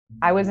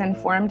I was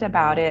informed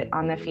about it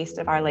on the Feast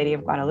of Our Lady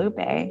of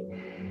Guadalupe.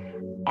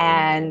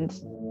 And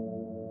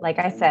like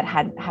I said,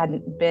 had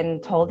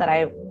been told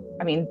that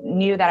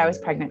knew that I was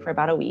pregnant for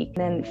about a week.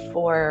 And then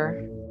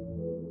for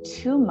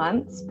 2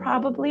 months,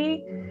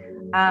 probably,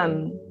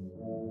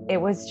 it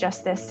was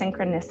just this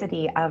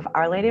synchronicity of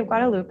Our Lady of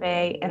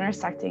Guadalupe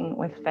intersecting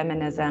with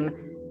feminism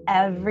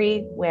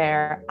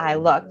everywhere I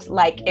looked.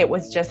 Like it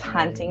was just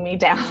hunting me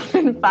down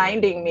and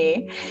finding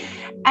me.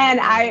 And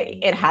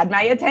it had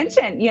my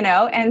attention,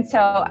 And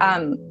so,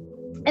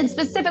 and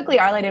specifically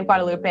Our Lady of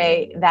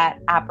Guadalupe, that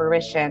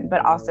apparition,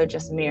 but also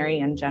just Mary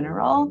in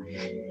general.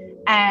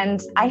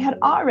 And I had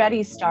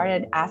already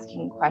started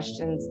asking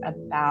questions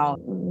about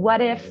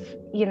what if,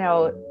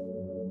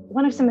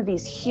 one of some of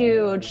these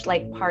huge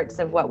parts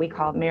of what we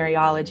call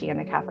Mariology in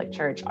the Catholic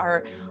Church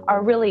are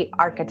really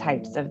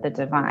archetypes of the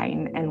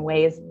divine and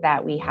ways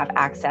that we have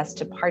access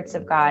to parts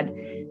of God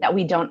that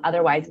we don't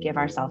otherwise give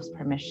ourselves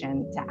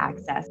permission to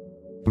access.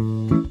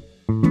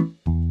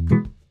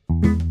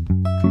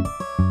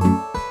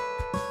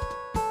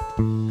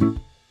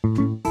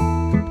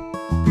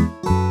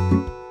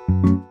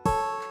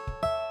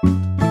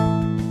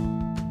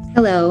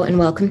 Hello, and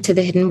welcome to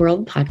the Hidden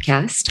World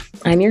podcast.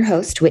 I'm your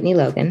host, Whitney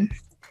Logan,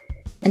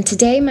 and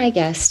today my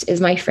guest is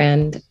my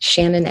friend,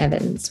 Shannon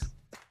Evans.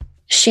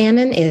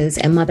 Shannon is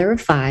a mother of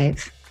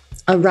 5,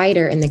 a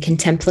writer in the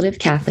contemplative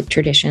Catholic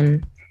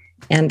tradition,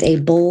 and a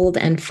bold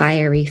and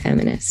fiery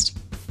feminist.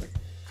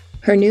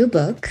 Her new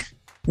book,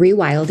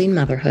 Rewilding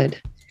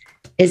Motherhood,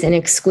 is an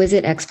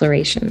exquisite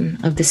exploration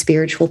of the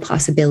spiritual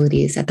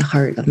possibilities at the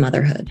heart of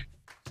motherhood.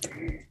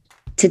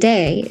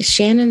 Today,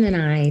 Shannon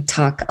and I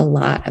talk a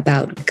lot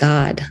about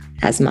God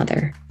as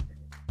mother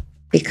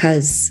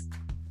because,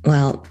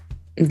 well,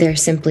 there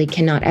simply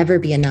cannot ever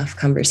be enough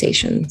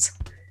conversations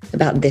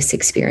about this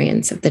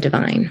experience of the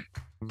divine.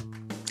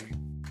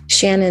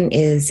 Shannon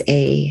is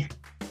a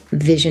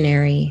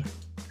visionary,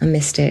 a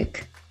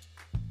mystic,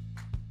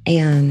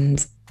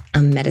 and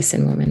a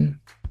medicine woman.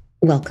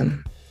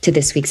 Welcome to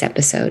this week's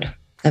episode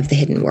of The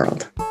Hidden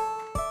World.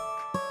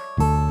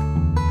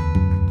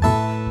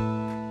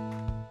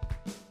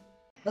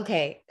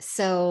 Okay,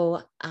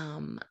 so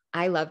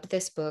I loved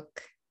this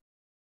book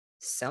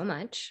so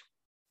much.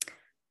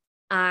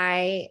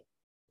 I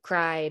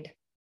cried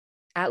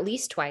at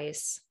least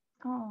twice.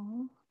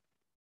 Oh,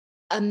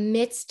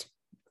 amidst,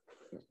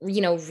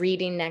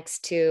 reading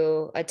next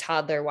to a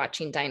toddler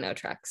watching dino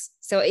trucks.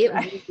 So it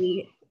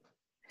really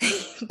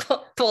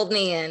pulled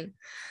me in.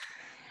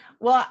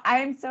 Well,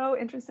 I'm so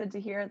interested to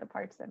hear the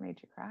parts that made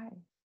you cry.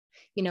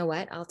 You know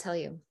what? I'll tell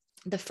you.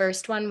 The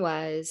first one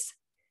was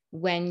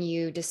when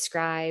you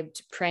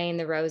described praying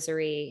the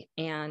rosary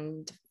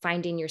and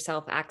finding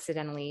yourself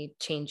accidentally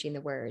changing the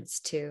words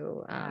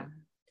to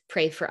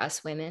pray for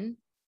us women.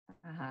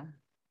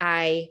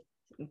 I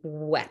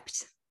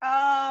wept.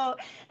 Oh,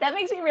 that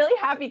makes me really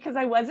happy because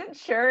I wasn't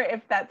sure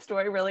if that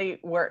story really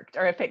worked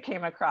or if it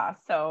came across.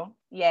 So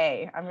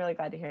yay, I'm really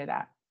glad to hear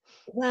that.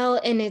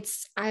 Well, and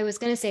I was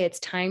going to say it's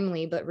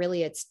timely, but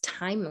really it's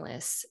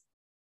timeless.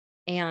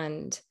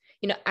 And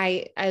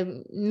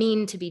I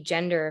mean to be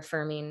gender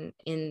affirming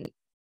in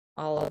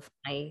all of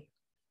my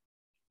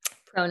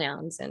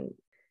pronouns and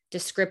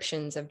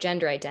descriptions of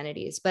gender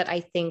identities. But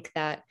I think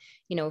that,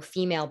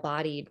 female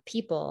bodied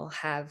people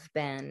have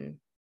been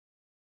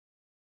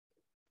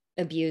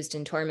abused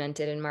and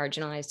tormented and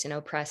marginalized and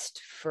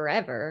oppressed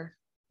forever.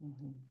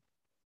 Mm-hmm.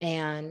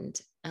 And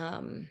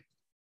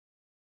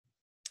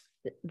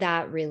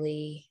that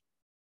really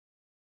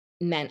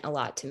meant a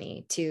lot to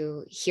me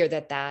to hear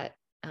that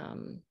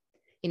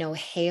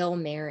Hail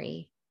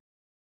Mary,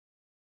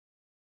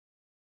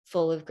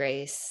 full of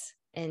grace,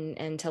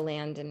 and to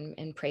land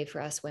and pray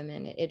for us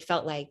women. It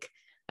felt like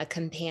a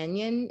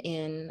companion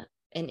in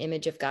an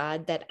image of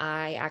God that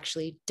I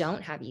actually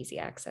don't have easy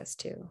access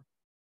to.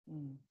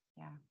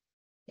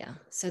 Yeah.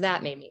 So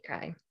that made me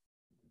cry.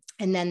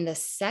 And then the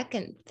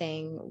second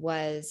thing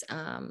was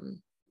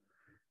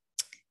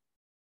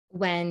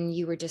when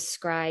you were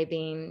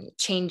describing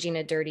changing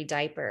a dirty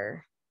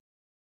diaper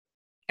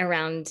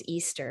around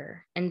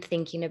Easter and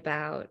thinking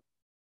about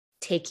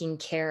taking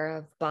care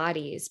of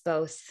bodies,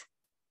 both,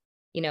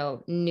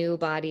 new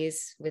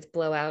bodies with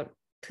blowout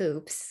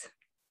poops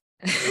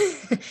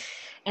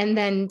and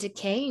then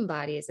decaying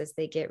bodies as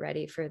they get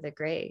ready for the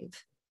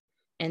grave.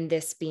 And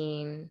this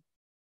being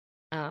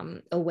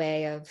a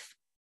way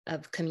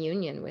of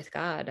communion with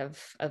God,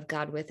 of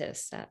God with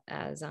us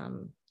as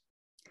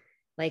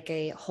like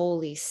a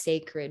holy,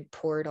 sacred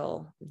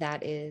portal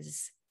that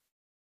is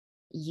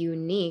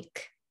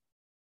unique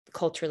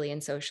culturally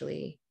and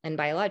socially and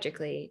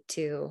biologically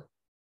to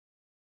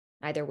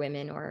either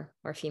women or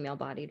female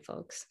bodied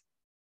folks.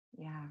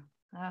 Yeah.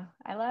 Oh,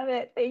 I love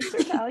it. Thanks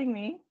for telling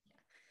me.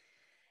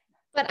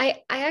 But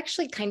I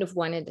actually kind of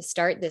wanted to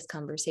start this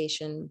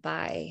conversation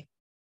by,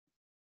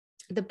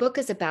 the book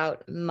is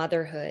about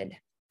motherhood.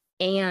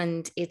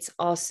 And it's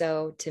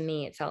also, to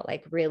me, it felt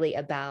like really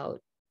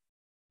about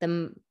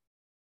the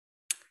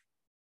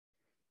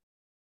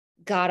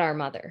God, our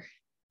mother,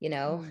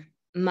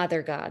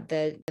 mother God,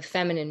 the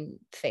feminine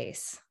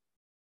face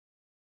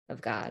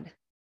of God.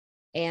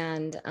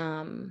 And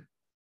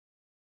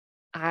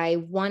I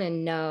want to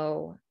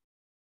know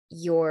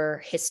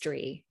your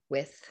history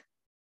with,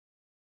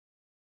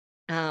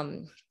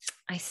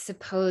 I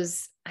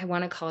suppose I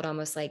want to call it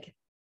almost like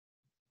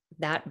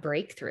that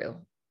breakthrough,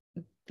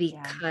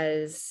 Yeah.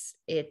 because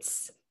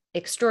it's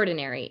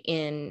extraordinary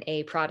in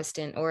a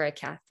Protestant or a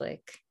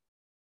Catholic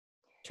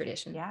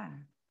tradition. Yeah.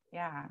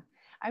 Yeah.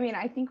 I mean,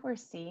 I think we're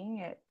seeing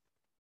it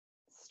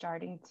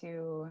starting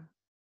to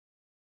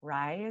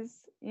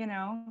rise,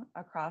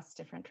 across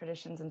different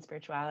traditions and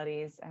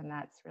spiritualities. And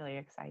that's really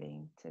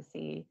exciting to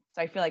see.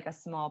 So I feel like a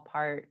small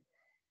part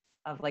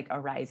of like a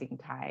rising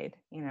tide.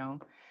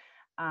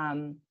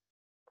 Um,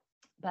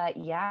 but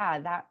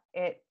yeah,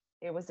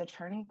 it was a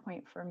turning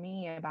point for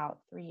me about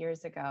 3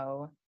 years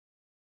ago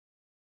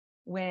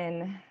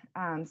when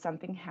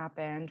something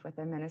happened with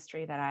a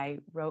ministry that I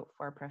wrote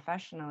for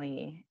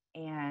professionally,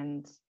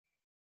 and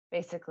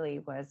basically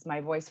was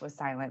my voice was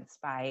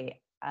silenced by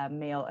a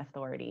male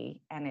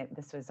authority, and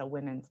this was a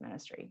women's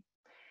ministry,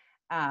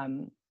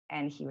 and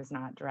he was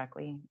not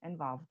directly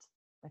involved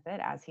with it,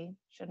 as he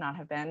should not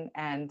have been.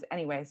 And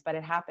anyways, but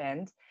it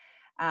happened.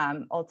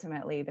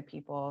 Ultimately, the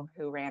people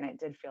who ran it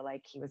did feel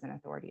like he was an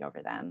authority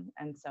over them,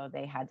 and so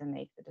they had to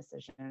make the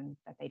decision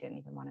that they didn't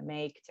even want to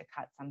make, to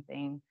cut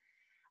something,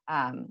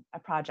 a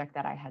project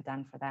that I had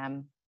done for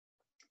them.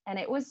 And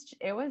it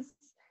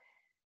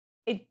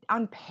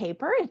on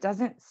paper, it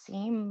doesn't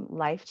seem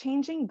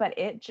life-changing, but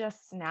it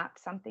just snapped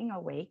something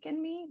awake in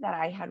me that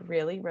I had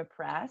really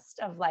repressed,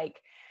 of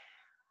like,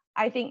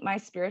 I think my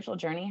spiritual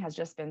journey has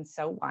just been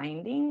so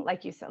winding.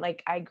 Like you said,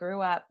 like I grew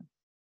up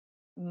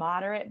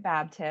moderate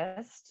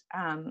Baptist,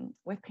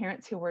 with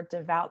parents who were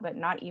devout but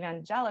not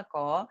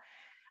evangelical,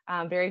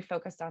 very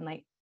focused on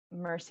like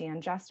mercy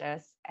and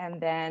justice. And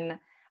then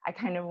I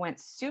kind of went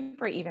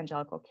super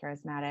evangelical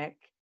charismatic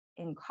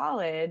in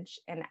college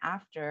and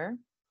after,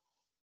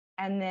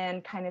 and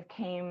then kind of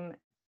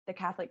the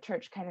Catholic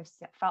Church kind of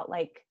felt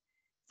like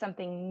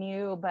something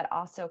new, but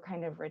also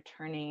kind of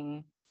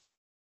returning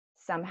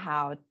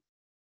somehow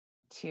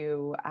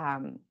to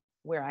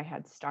where I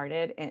had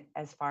started,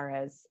 as far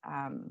as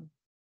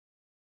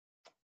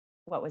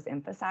what was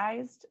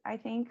emphasized. I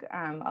think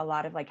a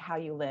lot of like how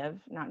you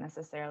live, not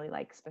necessarily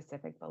like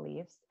specific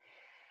beliefs.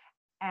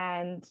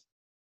 And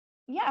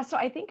yeah, so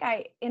I think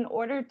in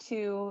order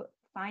to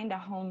find a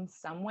home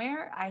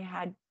somewhere, I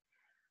had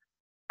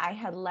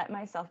let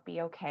myself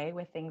be okay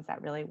with things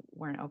that really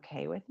weren't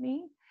okay with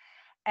me.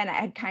 And I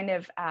had kind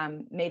of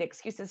made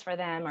excuses for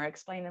them, or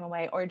explained them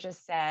away, or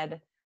just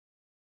said,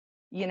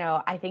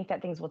 I think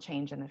that things will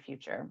change in the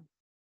future.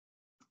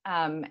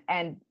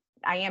 And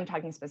I am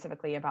talking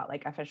specifically about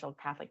like official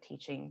Catholic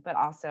teaching, but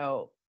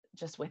also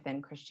just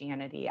within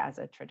Christianity as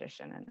a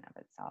tradition in of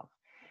itself.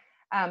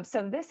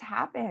 So this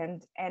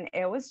happened, and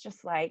it was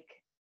just like,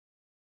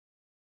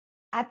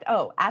 at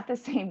the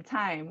same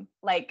time,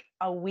 like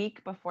a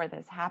week before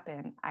this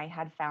happened, I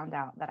had found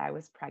out that I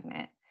was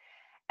pregnant,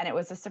 and it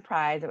was a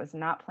surprise. It was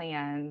not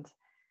planned.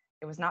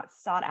 It was not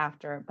sought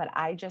after, but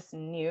I just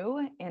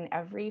knew in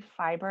every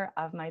fiber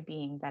of my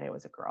being that it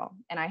was a girl.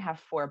 And I have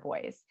 4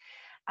 boys.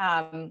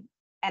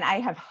 And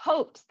I have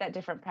hoped that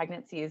different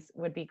pregnancies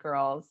would be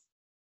girls.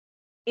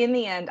 In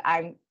the end,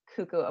 I'm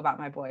cuckoo about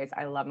my boys.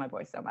 I love my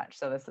boys so much.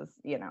 So this is,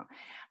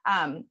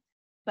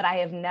 but I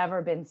have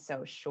never been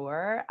so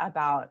sure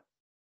about,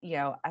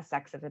 a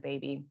sex of the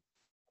baby.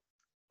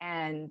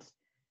 And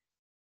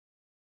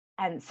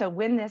so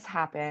when this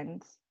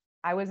happened,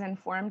 I was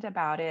informed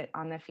about it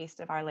on the Feast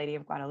of Our Lady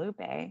of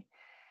Guadalupe.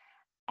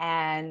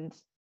 And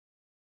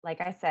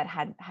like I said,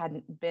 had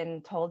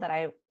been told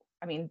that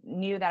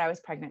knew that I was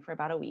pregnant for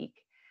about a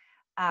week.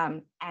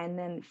 And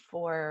then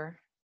for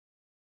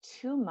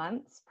 2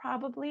 months,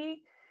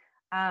 probably,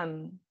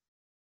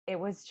 it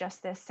was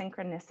just this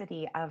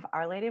synchronicity of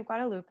Our Lady of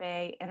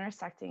Guadalupe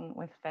intersecting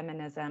with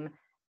feminism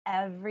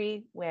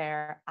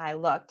everywhere I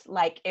looked.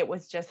 Like it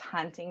was just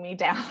hunting me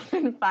down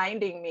and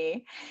finding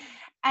me.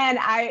 And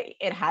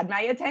it had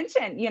my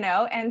attention,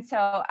 and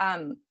so,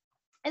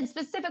 and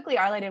specifically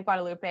Our Lady of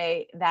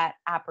Guadalupe, that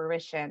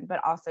apparition,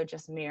 but also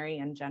just Mary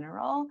in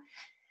general.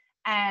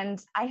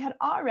 And I had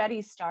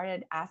already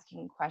started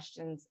asking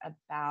questions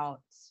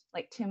about,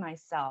 like, to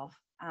myself,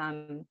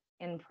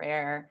 in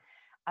prayer,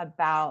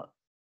 about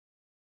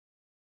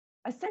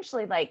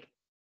essentially like,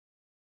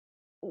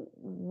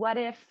 what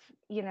if,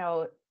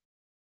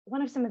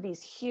 one of some of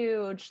these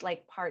huge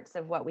like parts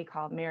of what we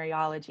call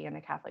Mariology in the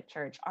Catholic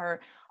Church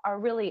are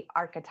really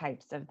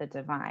archetypes of the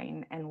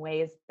divine, and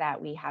ways that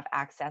we have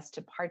access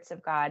to parts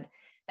of God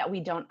that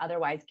we don't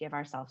otherwise give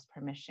ourselves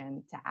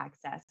permission to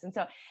access. And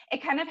so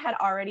it kind of had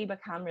already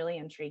become really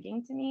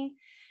intriguing to me.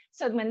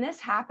 So when this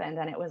happened,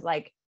 and it was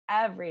like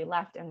every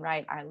left and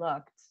right I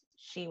looked,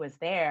 she was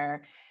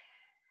there.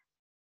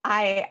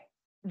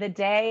 The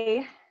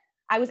day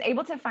I was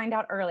able to find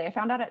out early, I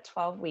found out at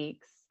 12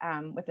 weeks,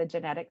 with a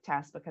genetic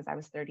test, because I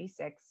was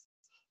 36,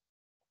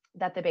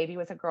 that the baby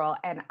was a girl.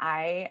 And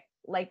I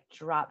like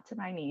dropped to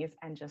my knees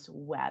and just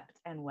wept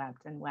and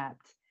wept and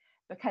wept,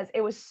 because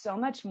it was so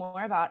much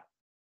more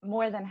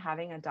than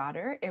having a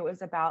daughter. It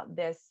was about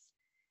this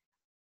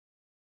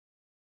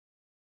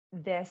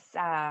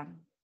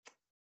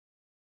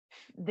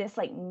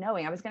like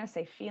knowing. I was going to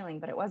say feeling,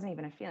 but it wasn't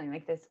even a feeling,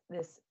 like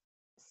this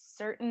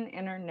certain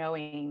inner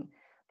knowing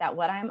that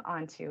what I'm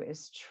onto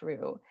is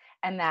true,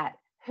 and that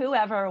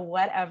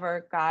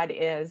whatever God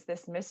is,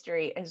 this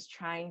mystery is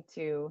trying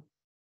to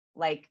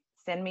like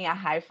send me a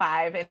high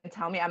five and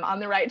tell me I'm on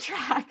the right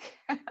track.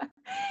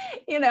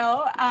 you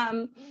know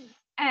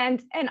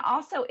and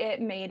also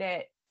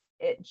it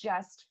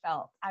just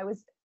felt, I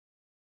was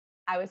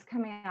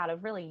coming out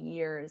of really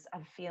years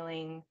of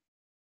feeling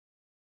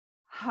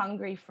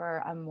hungry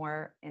for a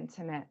more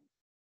intimate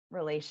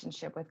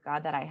relationship with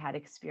God that I had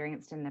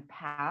experienced in the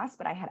past,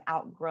 but I had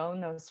outgrown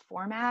those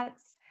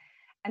formats.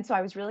 And so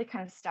I was really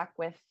kind of stuck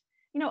with,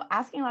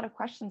 asking a lot of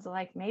questions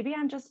like, maybe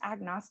I'm just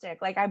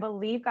agnostic. Like I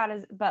believe God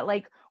is, but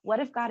like, what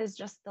if God is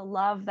just the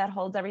love that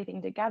holds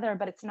everything together,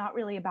 but it's not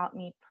really about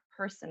me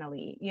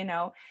personally,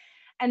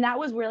 And that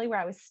was really where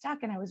I was stuck.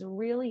 And I was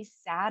really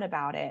sad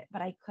about it,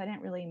 but I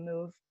couldn't really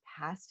move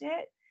past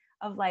it,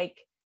 of like,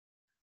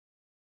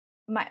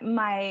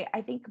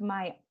 I think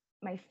my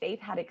faith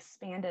had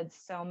expanded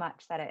so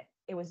much that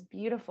it was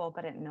beautiful,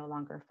 but it no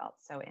longer felt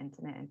so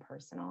intimate and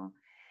personal.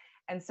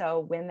 And so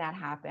when that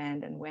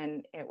happened, and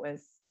when it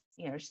was,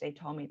 they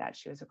told me that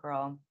she was a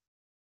girl,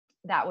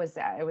 that was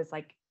it. It was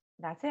like,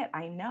 that's it.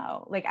 I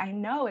know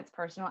it's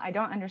personal. I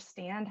don't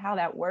understand how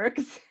that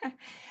works.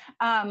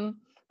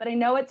 But I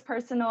know it's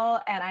personal,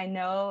 and I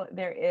know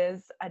there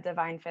is a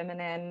divine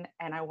feminine,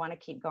 and I want to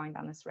keep going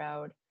down this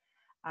road.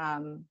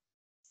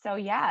 So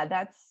yeah,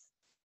 that's,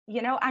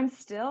 I'm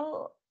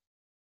still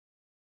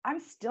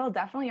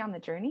definitely on the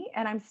journey,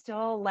 and I'm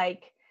still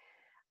like,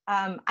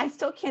 I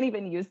still can't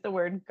even use the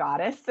word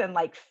goddess and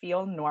like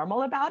feel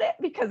normal about it,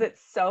 because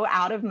it's so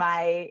out of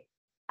my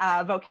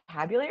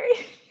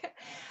vocabulary.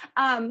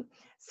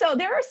 So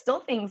there are still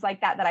things like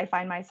that I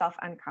find myself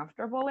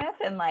uncomfortable with,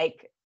 and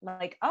like,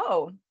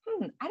 oh,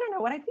 I don't know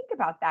what I think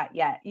about that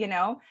yet,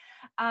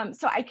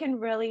 So I can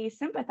really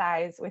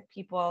sympathize with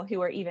people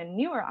who are even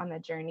newer on the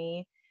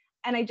journey.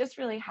 And I just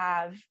really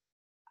have,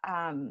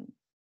 I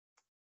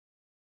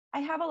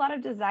have a lot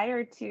of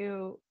desire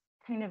to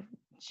kind of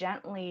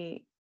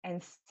gently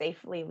and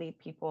safely lead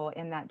people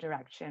in that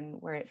direction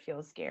where it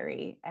feels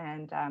scary.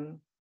 And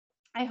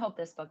I hope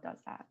this book does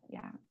that.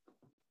 Yeah.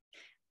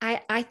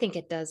 I think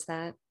it does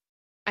that.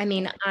 I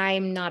mean,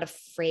 I'm not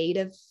afraid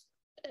of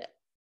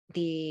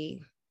the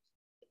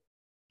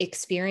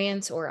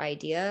experience or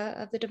idea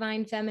of the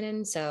divine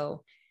feminine.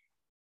 So,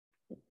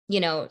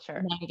 Sure.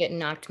 Not get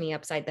knocked me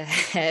upside the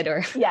head,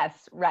 or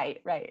yes,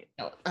 right.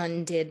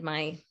 Undid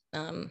my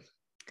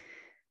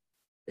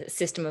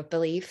system of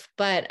belief.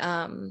 But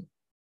I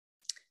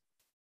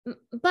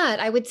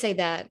would say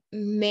that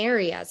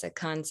Mary as a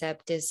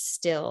concept is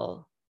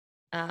still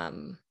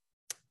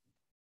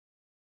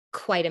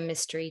quite a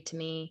mystery to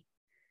me.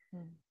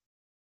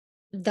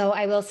 Though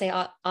I will say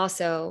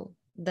also,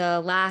 the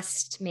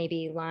last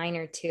maybe line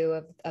or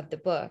two of the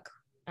book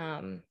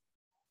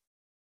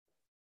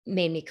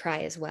made me cry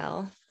as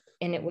well.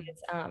 And it was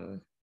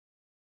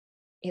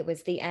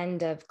the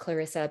end of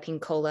Clarissa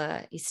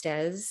Pinkola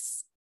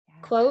Estes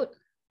quote,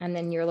 and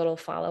then your little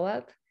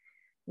follow-up,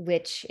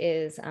 which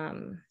is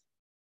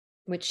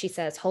which she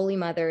says, Holy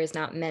Mother is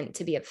not meant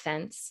to be a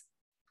fence.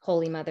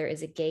 Holy Mother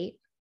is a gate.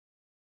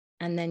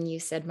 And then you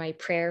said, my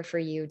prayer for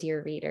you,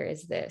 dear reader,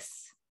 is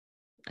this.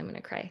 I'm going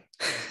to cry.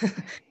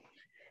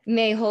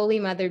 May Holy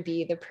Mother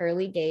be the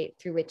pearly gate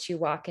through which you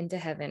walk into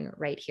heaven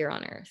right here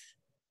on earth.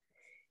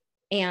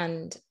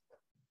 And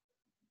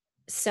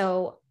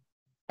so,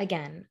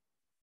 again,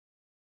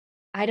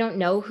 I don't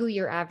know who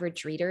your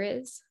average reader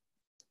is,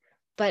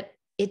 but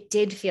it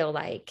did feel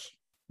like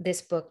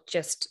this book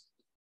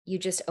you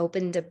just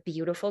opened a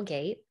beautiful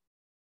gate,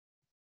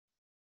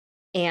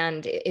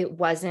 and it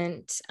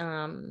wasn't,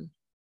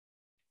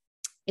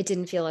 it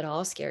didn't feel at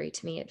all scary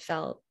to me. It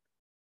felt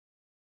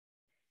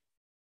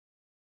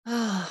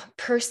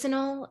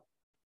personal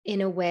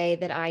in a way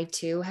that I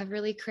too have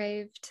really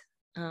craved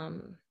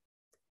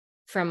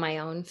from my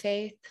own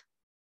faith.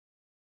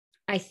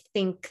 I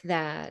think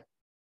that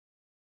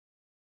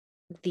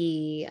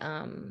the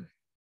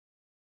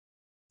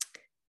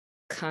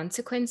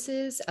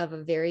consequences of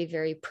a very,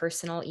 very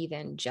personal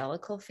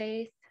evangelical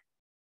faith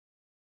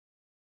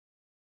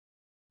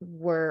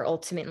were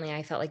ultimately,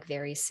 I felt like,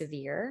 very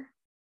severe.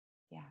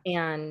 Yeah.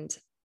 And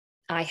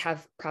I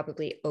have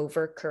probably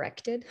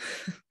overcorrected.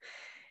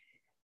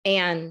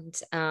 And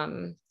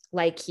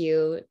like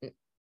you,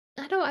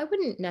 I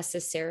wouldn't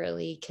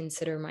necessarily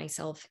consider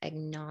myself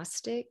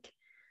agnostic,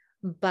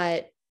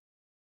 but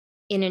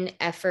in an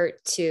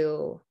effort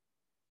to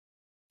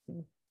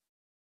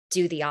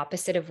do the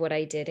opposite of what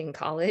I did in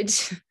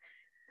college,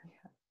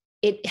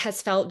 it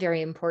has felt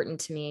very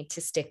important to me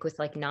to stick with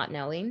like not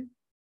knowing.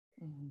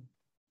 Mm-hmm.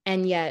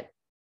 And yet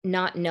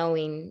not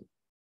knowing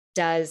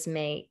does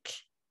make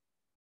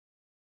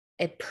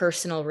a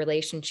personal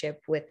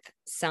relationship with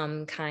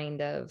some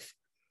kind of,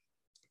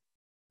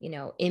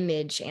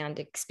 image and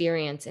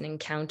experience and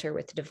encounter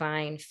with the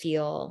divine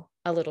feel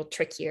a little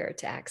trickier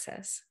to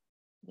access.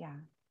 Yeah,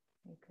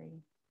 I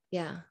agree.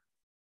 Yeah.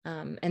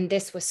 And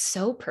this was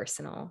so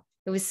personal.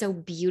 It was so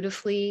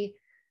beautifully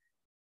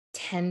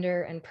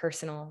tender and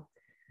personal.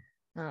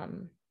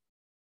 And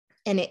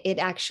it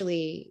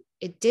actually,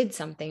 it did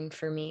something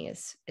for me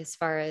as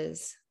far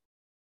as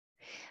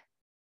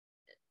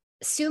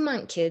Sue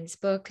Monk Kidd's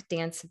book,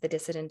 Dance of the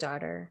Dissident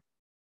Daughter,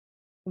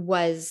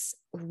 was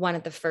one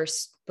of the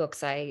first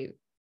books I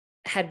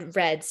had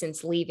read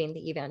since leaving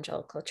the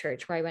evangelical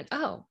church, where I went,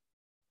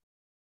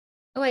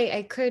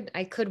 I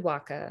could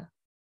walk a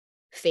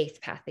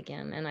faith path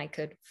again, and I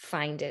could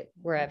find it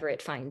wherever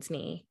it finds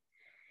me.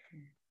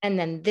 And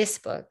then this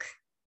book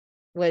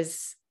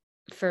was,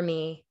 for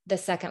me, the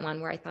second one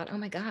where I thought, oh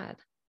my God,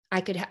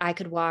 I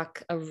could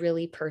walk a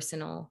really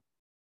personal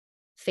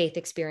faith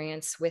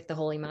experience with the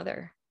Holy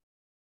Mother.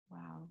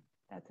 Wow,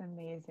 that's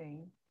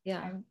amazing.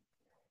 Yeah.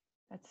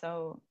 That's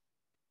so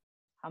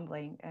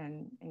humbling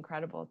and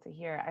incredible to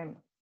hear.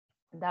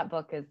 That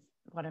book is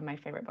one of my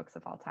favorite books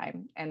of all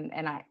time.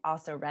 And I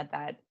also read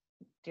that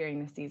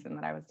during the season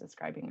that I was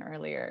describing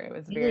earlier. It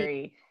was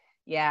Really?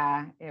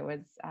 it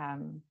was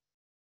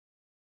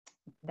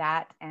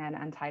that and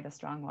Untie the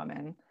Strong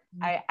Woman.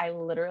 I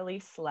literally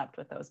slept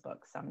with those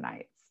books some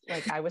nights.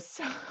 Like I was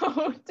so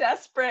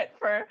desperate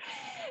for,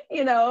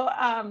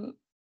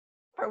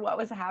 for what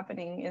was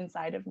happening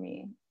inside of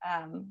me.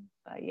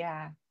 But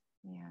yeah.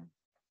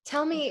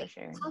 Tell Thanks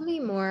for me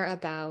sharing. more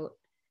about,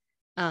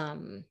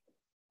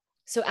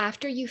 so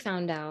after you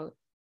found out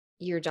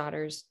your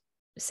daughter's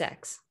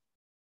sex,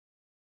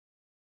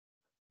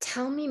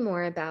 tell me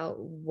more about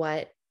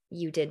what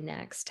you did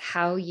next,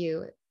 how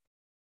I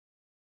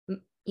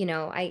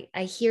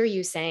hear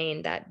you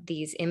saying that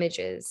these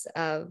images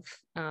of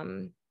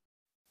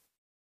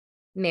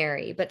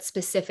Mary, but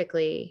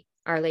specifically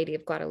Our Lady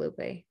of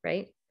Guadalupe,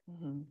 right?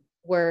 Mm-hmm.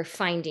 Were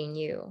finding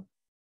you.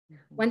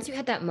 Mm-hmm. Once you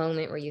had that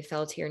moment where you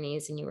fell to your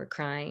knees and you were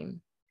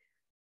crying,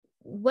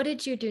 what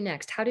did you do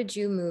next? How did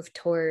you move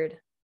toward,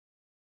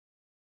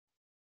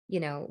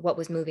 what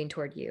was moving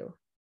toward you?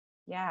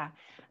 Yeah.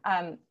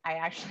 I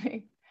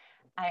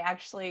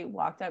actually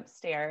walked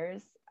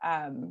upstairs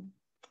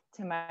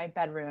to my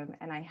bedroom,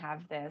 and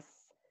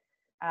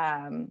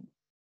um,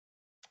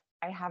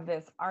 I have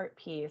this art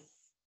piece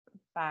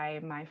by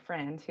my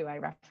friend who I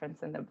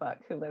reference in the book,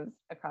 who lives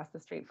across the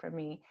street from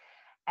me.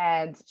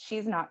 And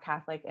she's not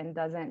Catholic and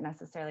doesn't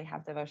necessarily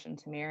have devotion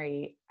to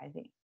Mary. I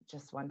think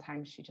just one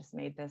time she just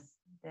made this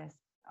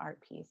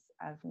art piece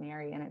of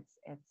Mary, and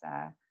it's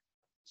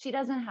she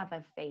doesn't have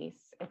a face.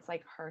 It's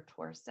like her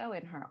torso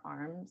and her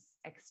arms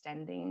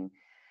extending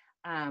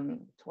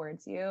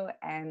towards you,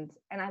 and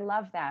I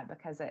love that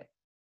because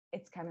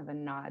it's kind of a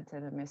nod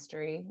to the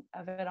mystery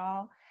of it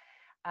all.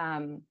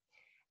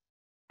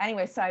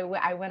 Anyway, so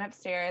I went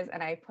upstairs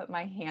and I put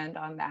my hand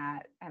on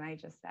that, and I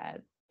just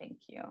said thank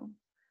you,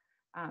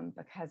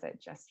 because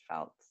it just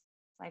felt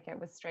like it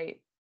was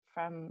straight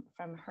from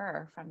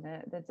her, from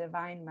the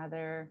Divine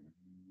Mother,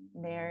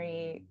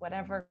 Mary,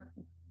 whatever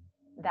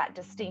that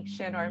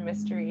distinction or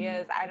mystery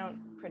is. I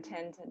don't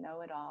pretend to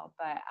know it all,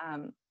 but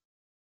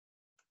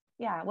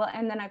yeah. Well,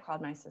 and then I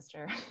called my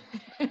sister,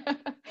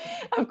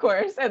 of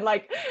course, and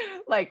like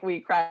we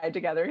cried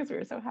together because we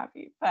were so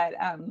happy. But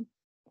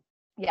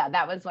yeah,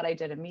 that was what I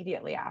did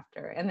immediately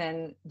after. And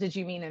then, did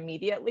you mean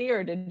immediately,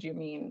 or did you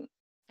mean?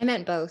 I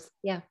meant both.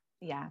 Yeah.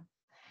 Yeah.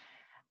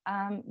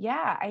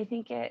 Yeah, I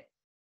think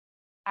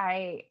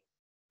I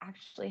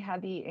actually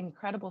had the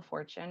incredible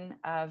fortune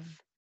of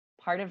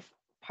part of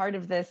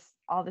this,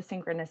 all the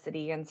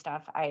synchronicity and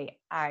stuff. I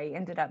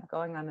ended up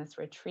going on this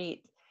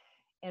retreat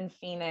in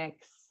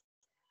Phoenix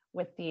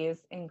with these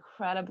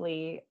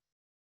incredibly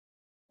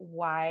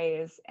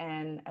wise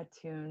and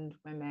attuned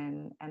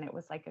women. And it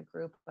was like a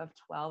group of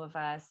 12 of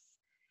us.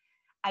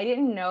 I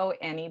didn't know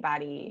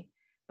anybody,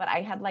 but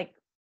I had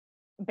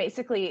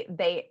basically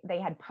they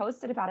had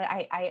posted about it.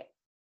 I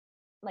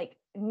like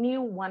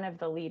knew one of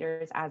the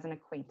leaders as an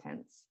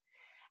acquaintance.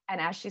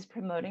 And as she's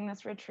promoting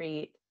this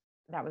retreat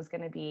that was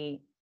going to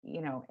be,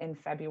 in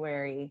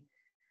February,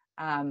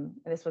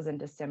 this was in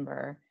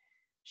December,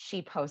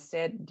 she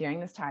posted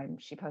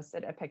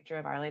a picture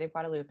of Our Lady of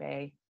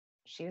Guadalupe.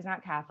 She's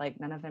not Catholic.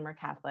 None of them are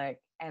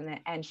Catholic.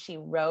 And she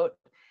wrote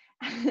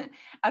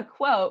a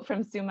quote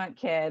from Sue Monk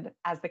Kidd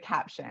as the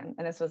caption.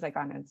 And this was like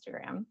on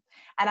Instagram.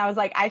 And I was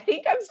like, I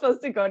think I'm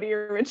supposed to go to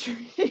your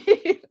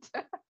retreat.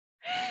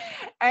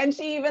 And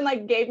she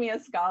even gave me a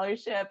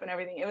scholarship and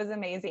everything. It was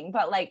amazing.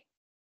 But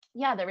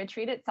yeah, the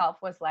retreat itself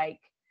was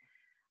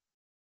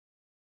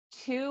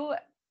two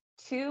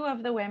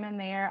of the women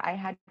there I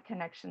had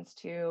connections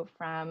to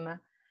from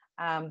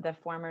the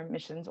former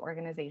missions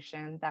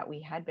organization that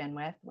we had been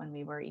with when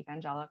we were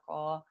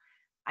evangelical.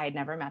 I had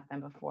never met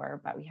them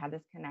before, but we had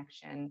this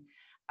connection.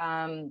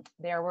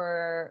 There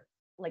were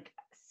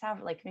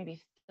several,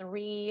 maybe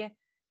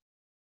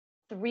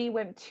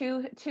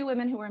two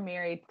women who were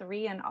married,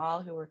 three in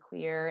all who were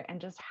queer,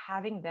 and just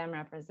having them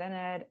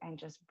represented and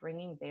just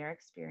bringing their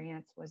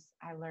experience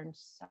I learned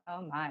so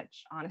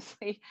much,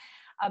 honestly,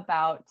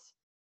 about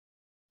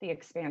the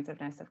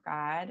expansiveness of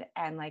God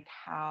and like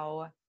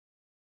how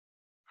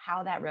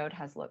that road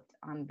has looked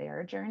on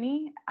their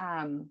journey.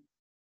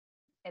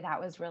 That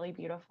was really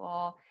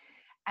beautiful.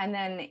 And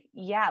then,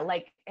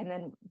 and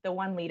then the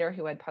one leader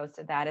who had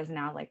posted that is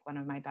now like one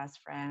of my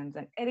best friends.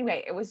 And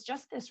anyway, it was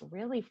just this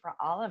really, for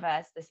all of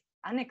us, this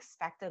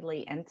unexpectedly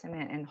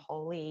intimate and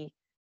holy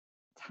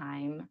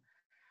time.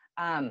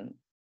 And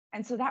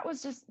so that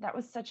was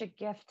such a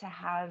gift to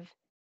have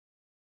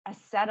a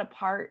set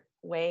apart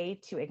way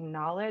to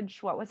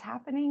acknowledge what was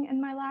happening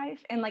in my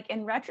life. And like,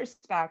 in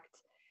retrospect,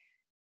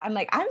 I'm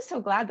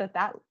so glad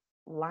that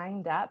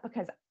lined up,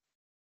 because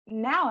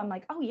now I'm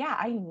like, oh yeah,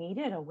 I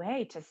needed a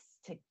way to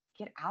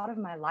get out of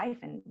my life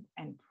and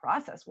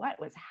process what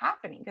was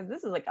happening, because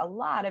this is like a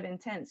lot of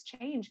intense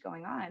change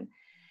going on.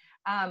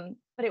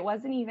 But it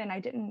wasn't even, I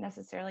didn't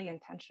necessarily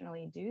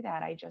intentionally do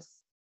that. I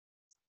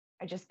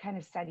just kind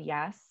of said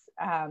yes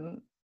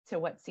to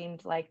what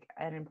seemed like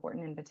an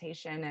important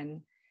invitation.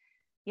 And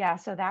yeah,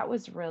 so that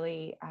was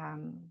really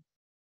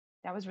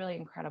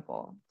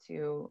incredible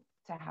to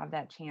have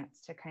that chance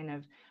to kind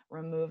of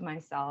remove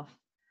myself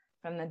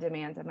from the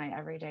demands of my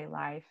everyday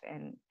life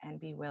and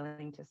be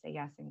willing to say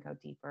yes and go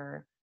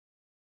deeper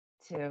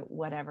to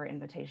whatever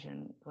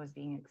invitation was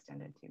being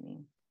extended to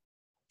me.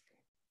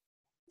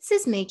 This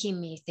is making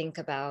me think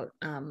about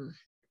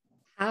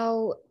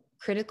how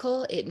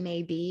critical it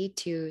may be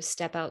to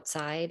step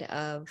outside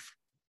of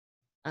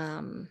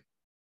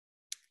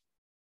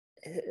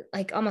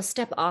like almost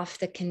step off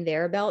the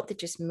conveyor belt that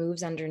just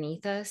moves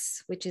underneath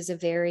us, which is a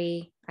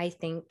very, I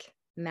think,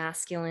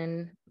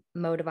 masculine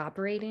mode of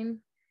operating.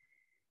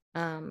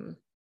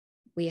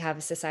 We have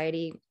a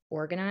society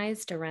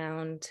organized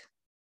around,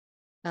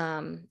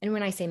 and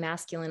when I say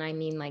masculine, I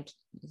mean like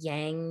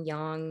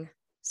yang,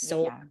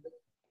 soul,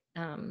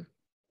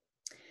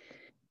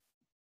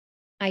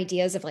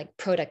 ideas of like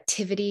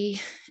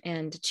productivity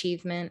and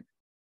achievement.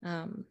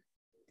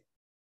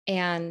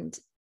 And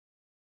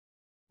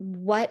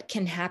what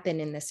can happen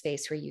in this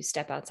space where you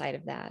step outside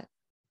of that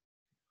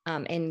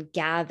and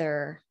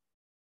gather,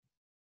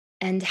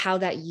 and how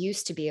that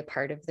used to be a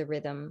part of the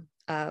rhythm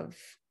of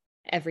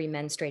every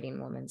menstruating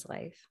woman's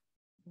life.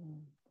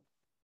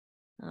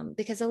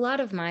 Because a lot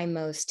of my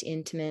most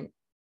intimate,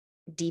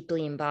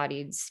 deeply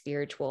embodied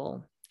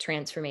spiritual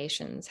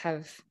transformations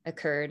have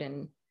occurred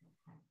in,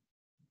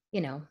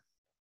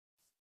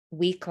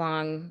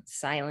 week-long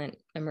silent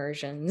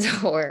immersions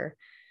or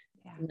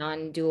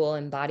non-dual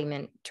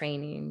embodiment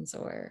trainings,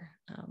 or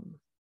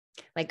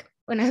like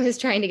when I was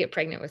trying to get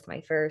pregnant with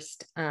my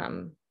first,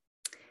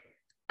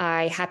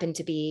 I happened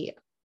to be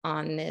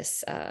on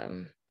this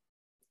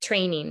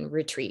training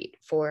retreat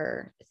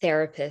for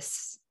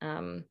therapists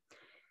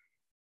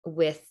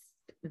with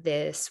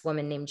this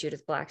woman named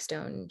Judith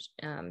Blackstone.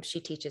 She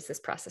teaches this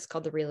process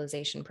called the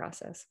realization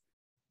process.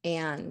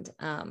 And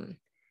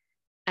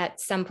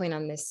at some point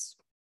on this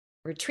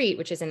retreat,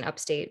 which is in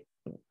upstate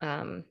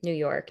New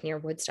York near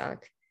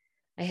Woodstock,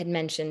 I had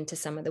mentioned to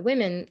some of the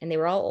women, and they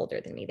were all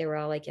older than me. They were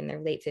all like in their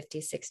late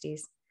 50s,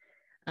 60s,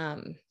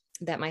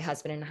 that my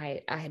husband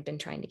and I had been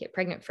trying to get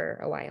pregnant for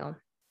a while.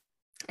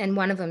 And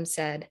one of them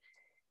said,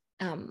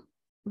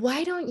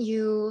 why don't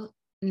you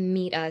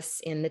meet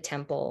us in the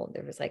temple?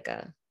 There was like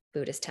a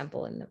Buddhist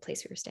temple in the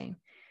place we were staying,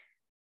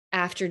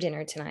 after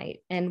dinner tonight,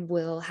 and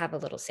we'll have a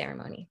little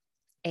ceremony.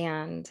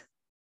 And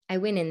I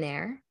went in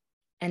there,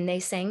 and they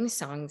sang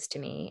songs to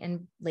me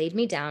and laid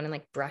me down and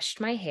like brushed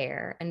my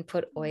hair and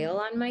put oil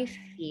on my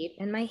feet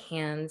and my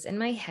hands and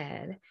my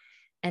head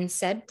and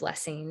said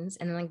blessings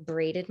and like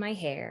braided my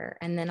hair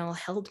and then all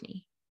held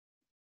me.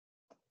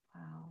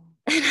 Wow.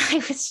 And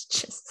I was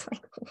just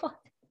like, what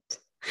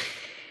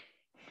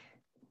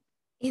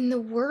in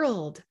the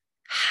world?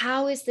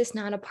 How is this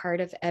not a part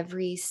of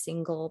every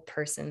single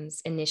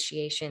person's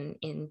initiation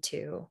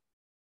into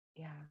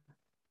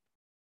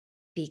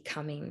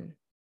becoming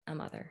a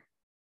mother?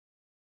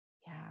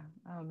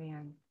 Yeah. Oh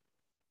man.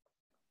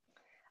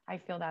 I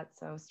feel that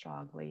so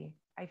strongly.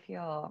 I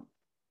feel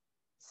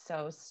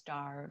so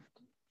starved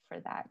for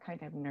that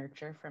kind of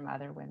nurture from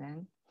other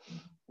women.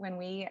 When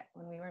we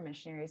were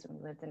missionaries, when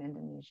we lived in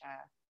Indonesia,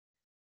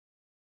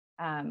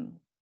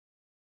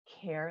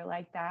 care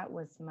like that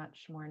was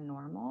much more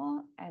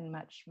normal and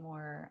much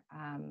more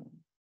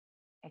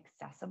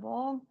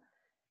accessible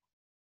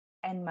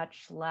and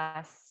much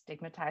less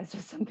stigmatized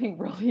as something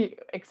really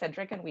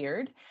eccentric and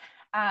weird.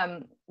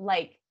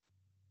 Like,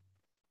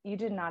 you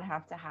did not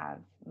have to have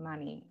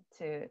money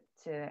to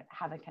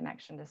have a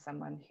connection to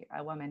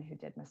a woman who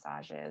did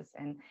massages,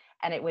 and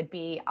it would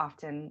be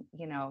often,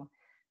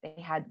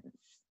 they had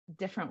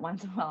different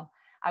ones. Well,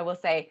 I will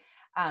say,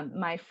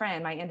 my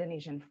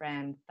Indonesian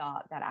friend,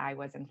 thought that I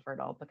was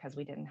infertile because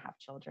we didn't have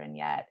children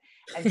yet,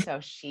 and so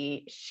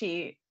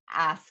she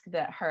ask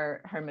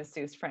her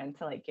masseuse friend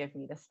to like give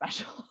me the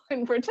special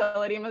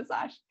infertility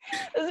massage.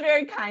 It was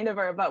very kind of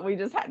her, but we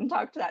just hadn't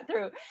talked that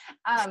through,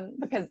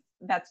 because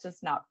that's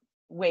just not,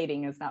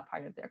 waiting is not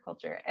part of their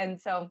culture. And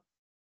so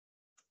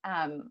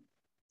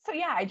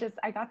yeah,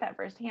 I got that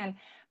firsthand.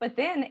 But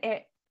then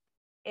it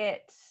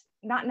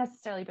not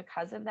necessarily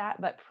because of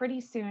that, but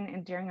pretty soon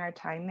and during our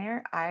time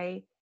there,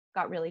 I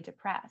got really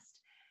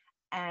depressed,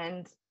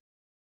 and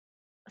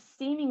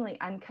seemingly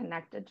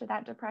unconnected to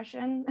that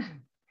depression,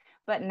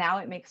 but now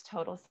it makes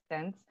total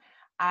sense.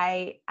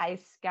 I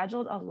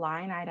scheduled a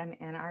line item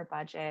in our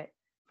budget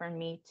for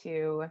me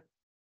to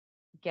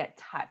get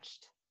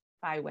touched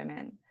by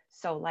women.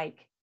 So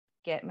like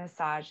get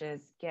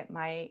massages,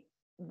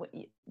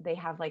 they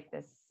have like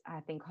this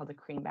thing called a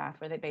cream bath,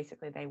 where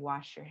they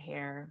wash your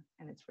hair,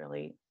 and it's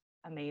really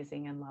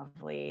amazing and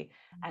lovely.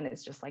 And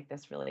it's just like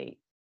this really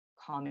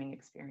calming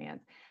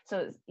experience.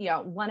 So,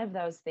 one of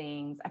those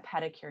things, a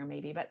pedicure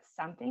maybe, but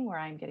something where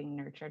I'm getting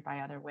nurtured by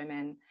other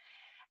women.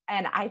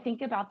 And I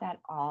think about that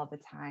all the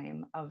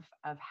time of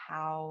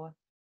how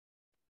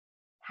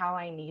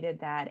I needed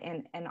that.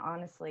 And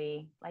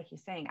honestly, like you're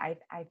saying, I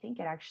think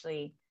it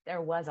actually,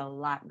 there was a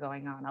lot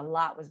going on. A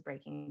lot was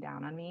breaking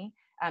down on me,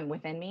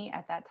 within me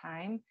at that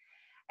time.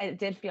 It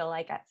did feel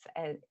like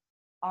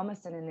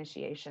almost an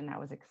initiation that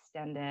was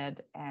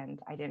extended, and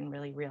I didn't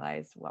really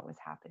realize what was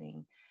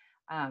happening.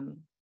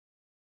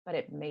 But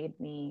it made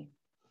me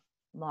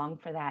long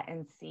for that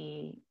and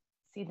see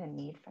the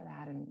need for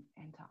that, and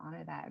to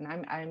honor that. And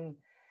I'm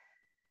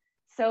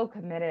so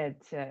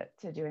committed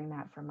to doing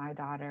that for my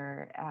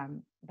daughter.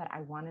 But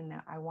I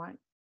want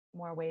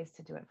more ways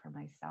to do it for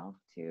myself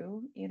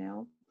too,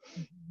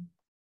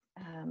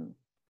 Mm-hmm.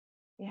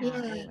 Yeah.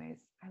 Anyways,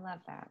 I love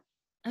that.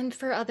 And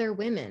for other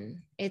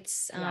women,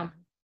 it's,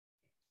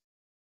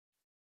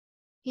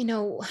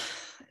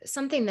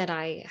 something that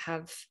I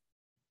have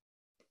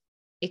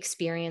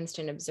experienced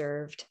and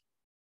observed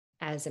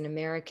as an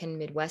American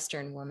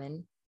Midwestern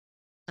woman.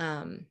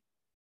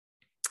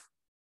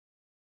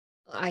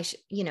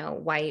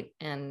 White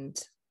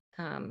and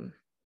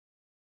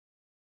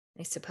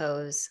I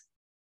suppose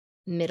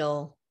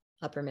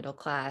upper middle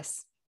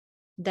class,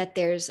 that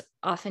there's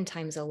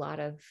oftentimes a lot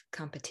of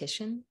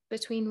competition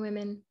between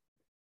women,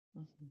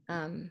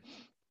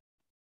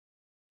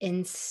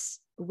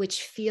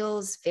 which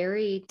feels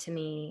very, to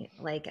me,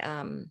 like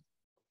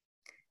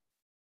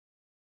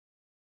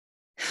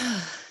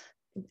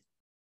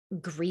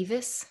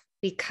grievous,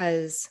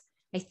 because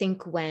I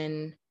think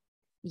when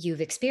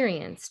you've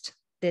experienced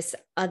this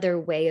other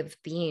way of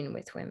being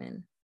with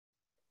women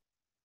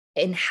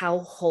and how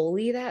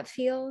holy that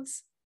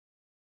feels,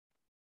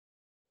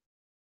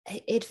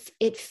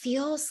 it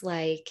feels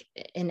like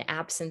an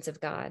absence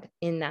of God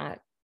in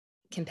that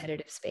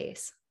competitive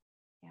space.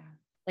 Yeah.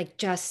 Like,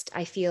 just,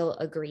 I feel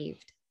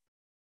aggrieved.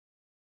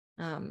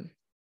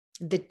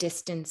 The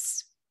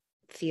distance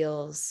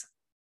feels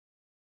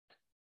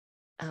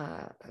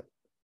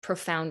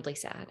profoundly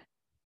sad.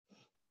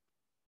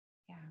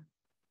 Yeah,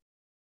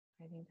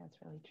 I think that's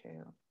really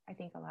true. I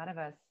think a lot of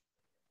us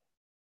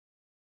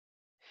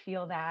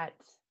feel that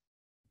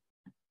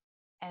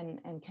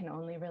and can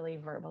only really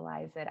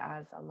verbalize it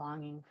as a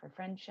longing for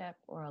friendship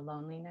or a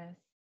loneliness,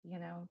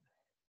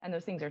 and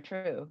those things are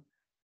true.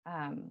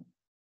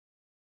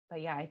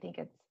 But yeah, I think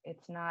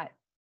it's not,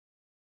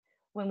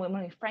 when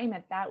we frame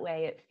it that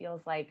way, it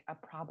feels like a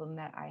problem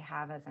that I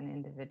have as an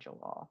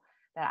individual,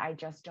 that I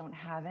just don't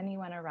have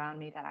anyone around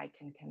me that I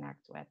can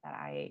connect with, that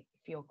I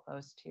feel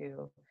close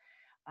to,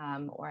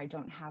 or I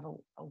don't have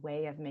a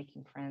way of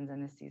making friends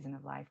in this season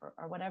of life,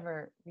 or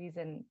whatever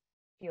reason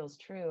feels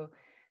true.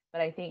 But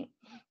I think,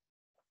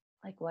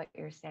 like what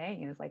you're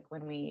saying, is like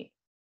when we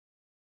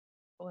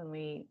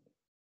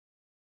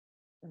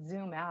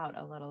zoom out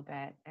a little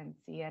bit and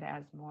see it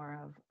as more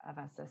of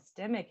a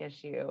systemic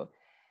issue.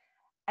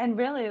 And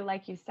really,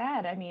 like you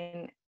said, I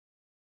mean,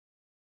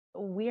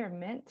 we are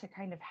meant to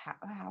kind of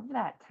have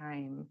that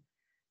time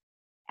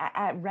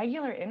at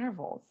regular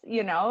intervals,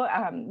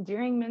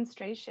 during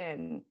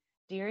menstruation,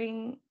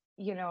 during,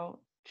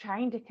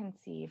 trying to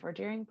conceive, or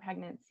during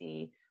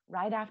pregnancy,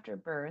 right after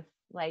birth,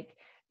 like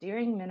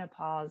during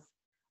menopause,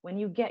 when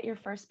you get your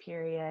first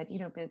period,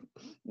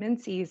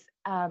 menses.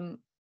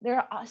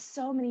 There are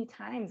so many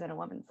times in a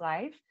woman's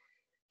life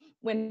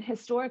when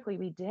historically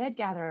we did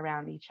gather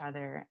around each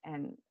other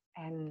and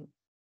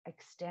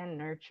extend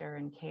nurture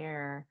and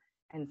care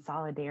and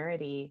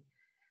solidarity.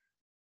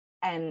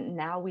 And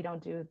now we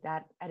don't do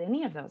that at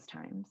any of those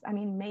times. I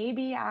mean,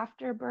 maybe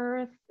after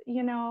birth,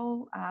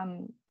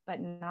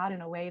 but not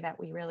in a way that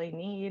we really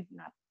need.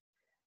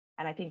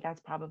 And I think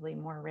that's probably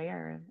more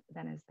rare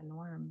than is the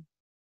norm.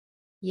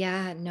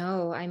 Yeah,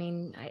 no, I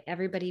mean,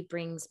 everybody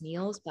brings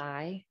meals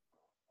by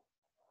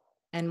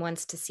and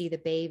wants to see the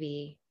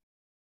baby.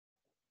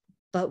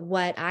 But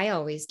what I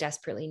always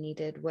desperately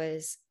needed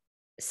was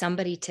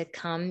somebody to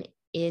come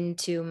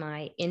into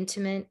my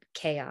intimate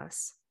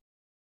chaos.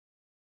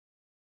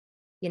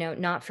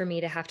 Not for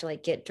me to have to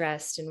like get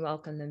dressed and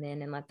welcome them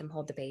in and let them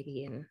hold the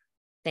baby and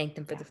thank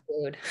them for the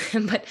food.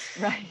 But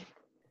right.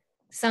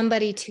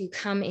 somebody to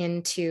come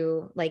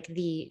into like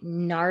the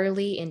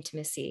gnarly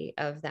intimacy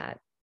of that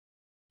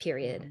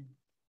period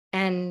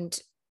and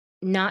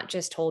not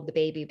just hold the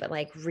baby, but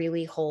like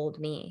really hold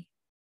me.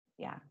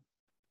 Yeah.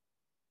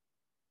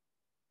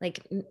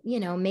 Like,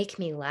 make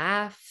me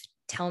laugh,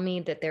 tell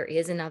me that there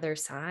is another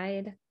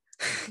side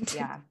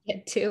to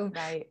get to,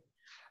 right.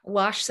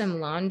 Wash some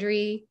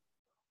laundry,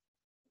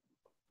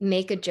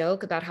 make a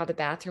joke about how the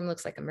bathroom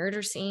looks like a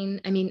murder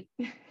scene. I mean,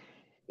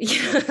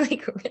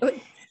 like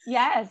really.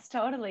 Yes,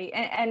 totally.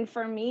 And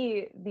for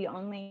me, the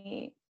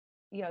only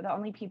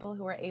people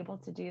who were able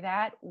to do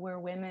that were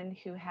women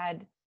who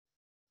had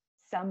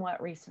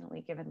somewhat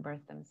recently given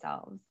birth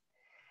themselves.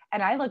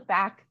 And I look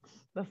back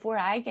before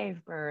I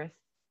gave birth,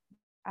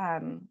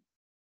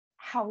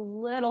 how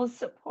little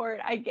support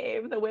I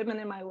gave the women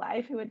in my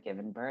life who had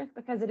given birth,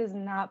 because it is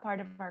not part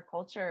of our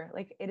culture.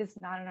 Like, it is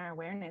not in our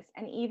awareness.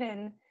 And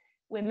even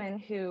women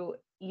who,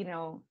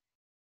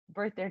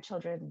 birthed their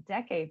children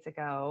decades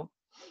ago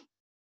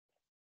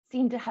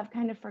seem to have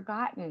kind of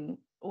forgotten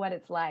what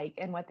it's like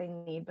and what they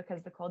need,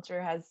 because the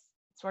culture has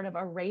sort of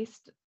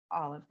erased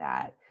all of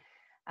that.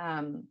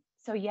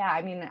 So yeah,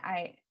 I mean,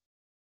 I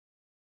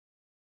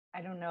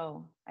don't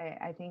know.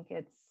 I think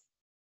it's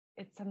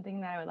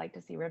something that I would like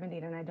to see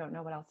remedied, and I don't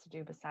know what else to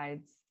do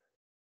besides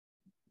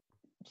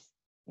just,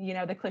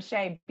 the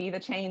cliche, be the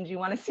change you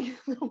want to see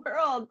in the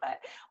world,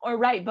 or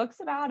write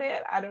books about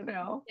it. I don't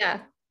know.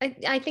 Yeah,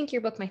 I think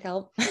your book might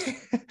help.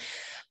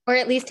 Or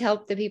at least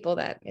help the people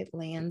that it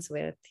lands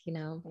with,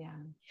 Yeah.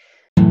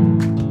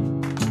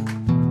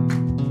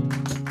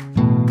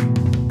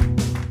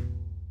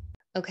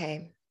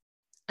 Okay.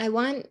 I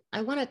want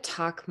to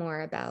talk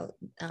more about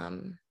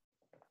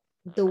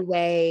the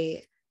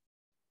way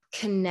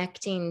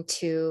connecting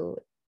to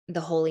the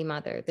Holy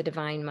Mother, the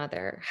Divine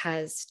Mother,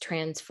 has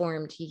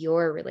transformed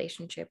your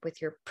relationship with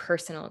your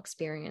personal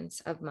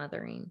experience of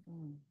mothering.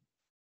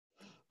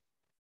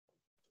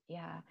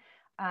 Yeah.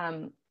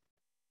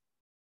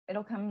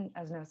 It'll come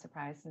as no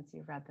surprise since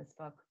you've read this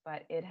book,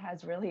 but it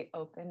has really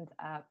opened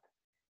up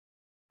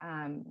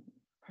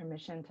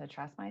permission to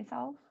trust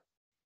myself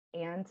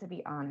and to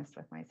be honest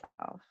with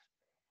myself.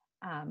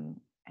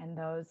 And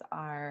those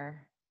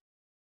are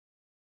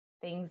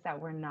things that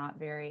were not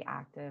very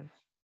active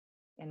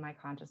in my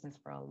consciousness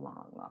for a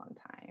long, long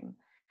time.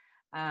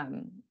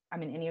 I'm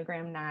an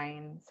Enneagram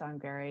 9, so I'm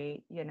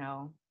very,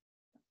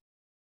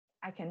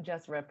 I can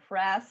just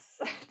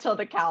repress till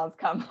the cows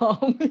come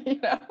home,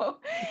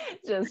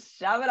 just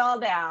shove it all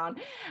down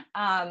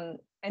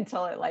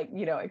until it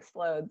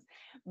explodes.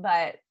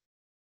 But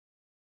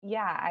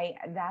yeah,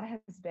 that has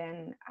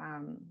been,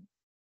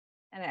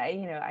 and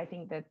I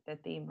think that the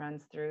theme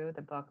runs through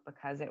the book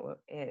because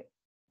it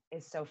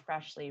is so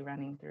freshly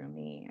running through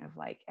me of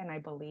like, and I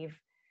believe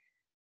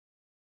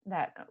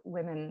that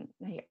women,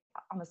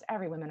 almost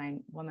every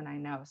woman I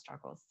know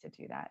struggles to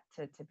do that,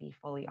 to be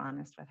fully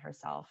honest with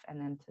herself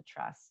and then to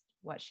trust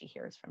what she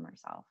hears from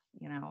herself,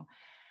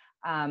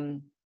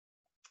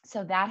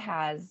 so that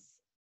has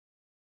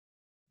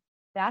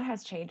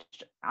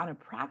changed on a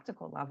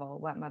practical level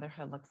what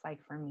motherhood looks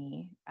like for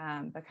me,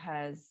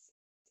 because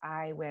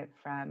I went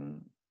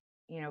from,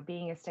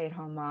 being a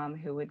stay-at-home mom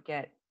who would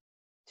get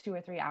 2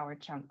 or 3 hour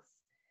chunks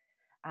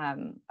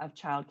of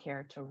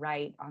childcare to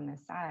write on the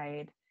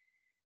side.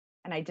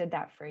 And I did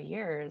that for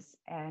years,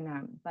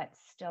 and but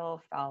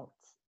still felt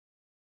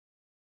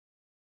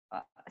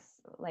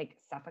like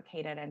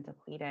suffocated and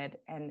depleted.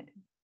 And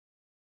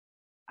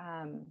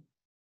I'm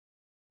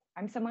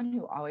someone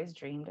who always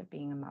dreamed of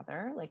being a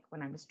mother. Like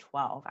when I was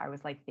 12, I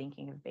was like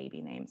thinking of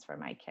baby names for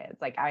my kids.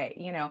 Like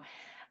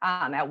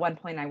at one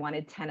point I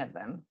wanted 10 of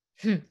them.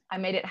 I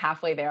made it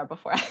halfway there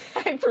before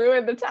I threw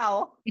in the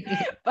towel.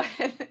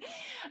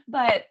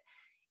 but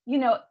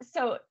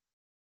so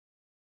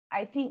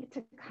I think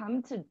to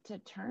come to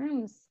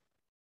terms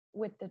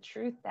with the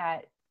truth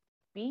that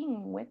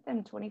being with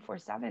them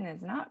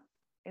 24/7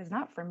 is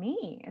not for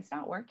me. It's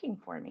not working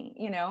for me,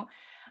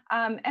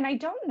 and I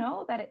don't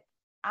know that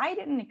I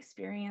didn't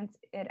experience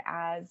it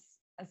as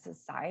a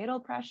societal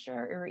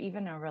pressure or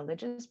even a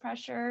religious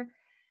pressure.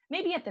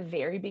 Maybe at the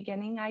very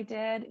beginning I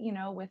did,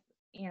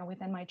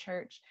 within my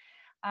church.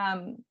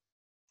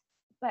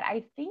 But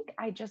I think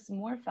I just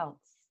more felt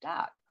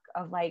stuck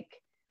of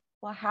like,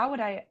 well, how would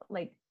I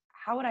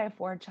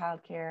afford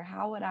childcare?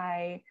 How would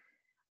I,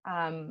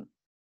 I've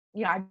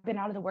been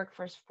out of the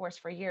workforce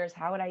for years.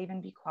 How would I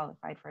even be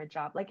qualified for a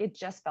job? Like it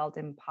just felt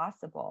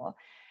impossible.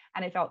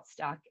 And I felt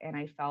stuck, and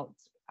I felt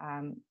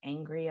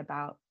angry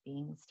about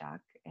being stuck,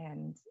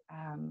 and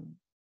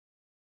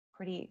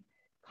pretty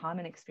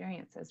common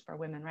experiences for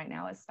women right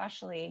now,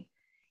 especially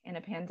in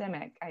a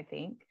pandemic, I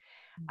think.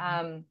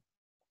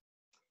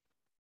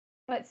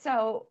 But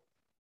so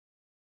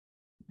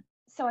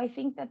I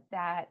think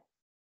that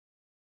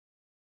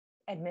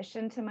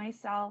admission to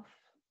myself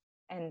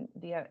and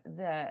the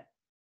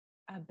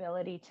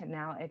ability to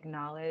now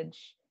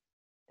acknowledge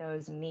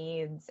those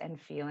needs and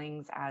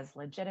feelings as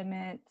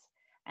legitimate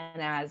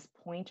and as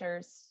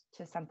pointers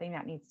to something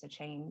that needs to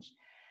change.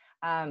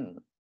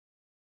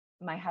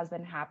 My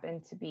husband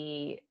happened to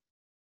be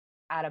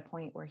at a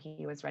point where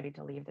he was ready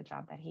to leave the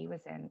job that he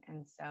was in.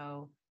 And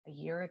so a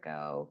year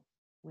ago,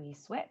 we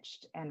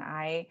switched, and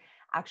I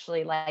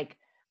actually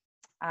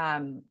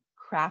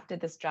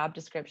crafted this job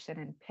description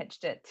and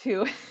pitched it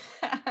to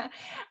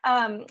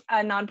a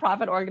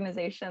nonprofit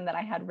organization that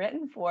I had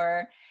written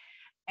for.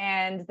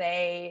 And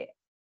they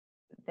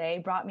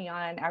brought me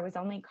on. I was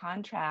only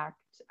contract,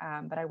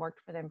 but I worked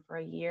for them for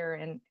a year,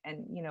 and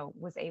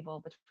was able,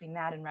 between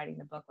that and writing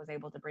the book, was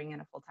able to bring in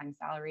a full-time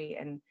salary.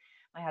 And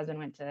my husband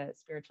went to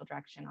spiritual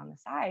direction on the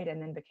side,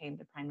 and then became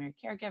the primary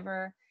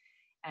caregiver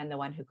and the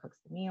one who cooks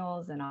the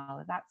meals and all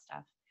of that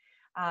stuff.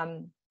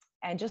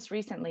 And just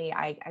recently,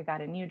 I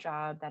got a new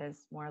job that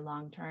is more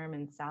long-term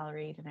and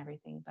salaried and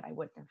everything, but I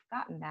wouldn't have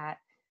gotten that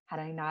had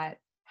I not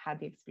had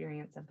the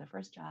experience of the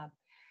first job.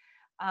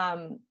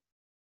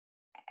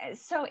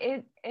 So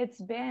it's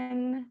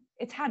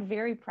had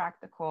very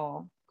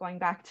practical, going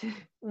back to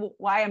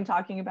why I'm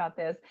talking about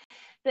this,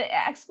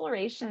 the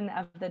exploration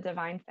of the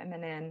divine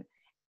feminine,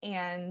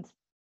 and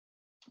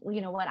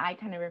what I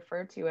kind of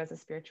refer to as a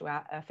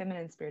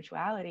feminine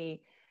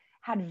spirituality,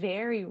 had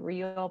very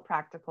real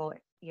practical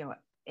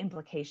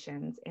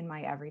implications in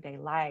my everyday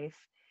life.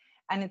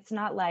 And it's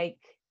not like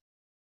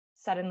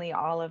suddenly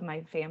all of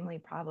my family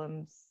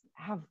problems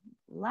have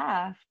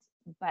left,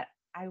 but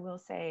I will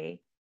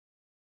say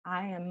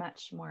I am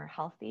much more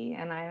healthy,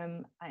 and I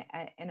am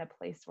in a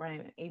place where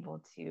I'm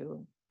able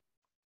to,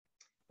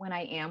 when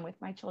I am with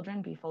my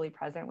children, be fully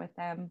present with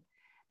them,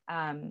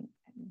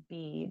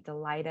 be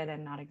delighted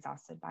and not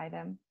exhausted by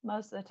them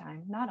most of the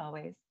time, not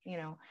always,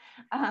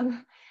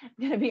 I'm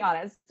gonna be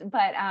honest,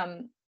 but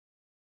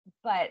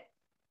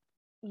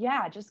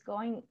yeah, just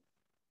going,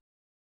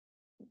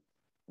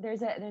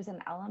 there's an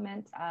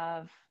element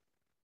of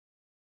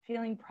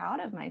feeling proud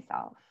of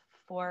myself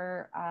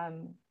for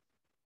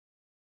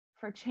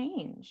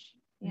change,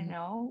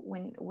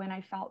 when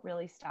I felt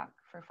really stuck,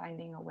 for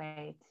finding a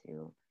way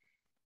to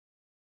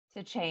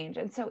change.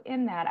 And so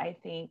in that, I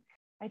think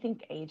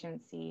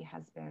agency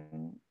has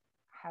been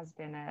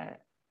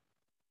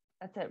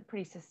that's a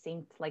pretty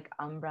succinct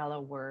umbrella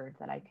word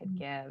that I could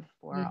give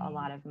for a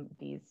lot of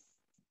these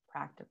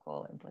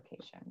practical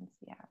implications.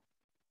 Yeah.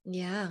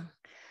 Yeah.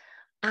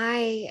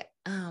 I,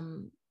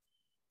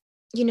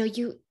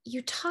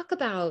 you talk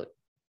about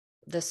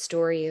the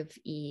story of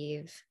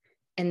Eve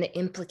and the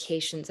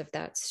implications of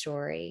that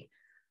story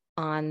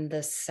on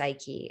the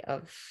psyche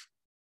of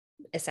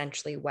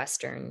essentially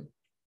Western,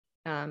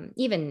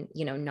 even,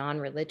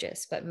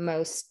 non-religious, but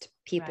most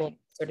people, right,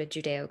 sort of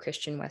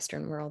Judeo-Christian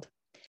Western world.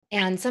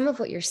 And some of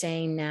what you're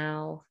saying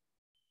now,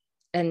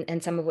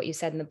 and some of what you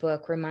said in the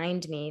book,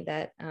 remind me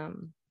that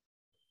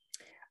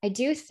I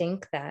do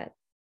think that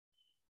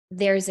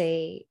there's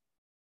a,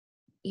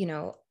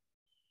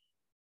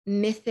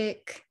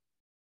 mythic,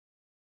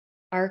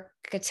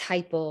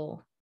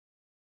 archetypal,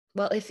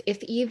 well,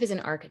 if Eve is an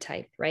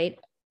archetype, right?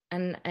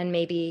 And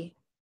maybe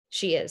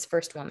she is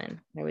first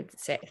woman, I would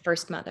say,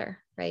 first mother,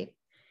 right?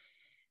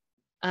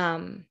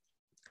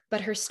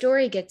 But her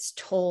story gets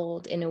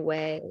told in a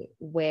way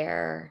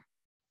where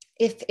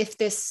if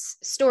this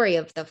story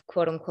of the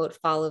quote unquote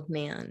fall of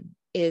man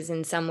is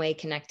in some way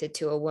connected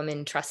to a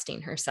woman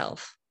trusting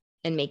herself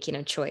and making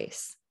a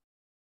choice,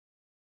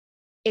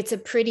 it's a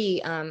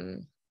pretty,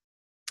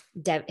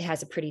 it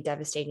has a pretty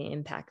devastating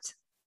impact.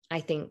 I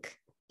think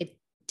it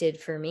did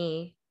for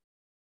me.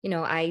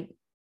 I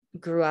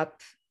grew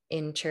up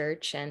in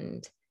church,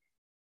 and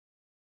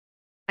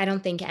I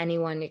don't think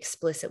anyone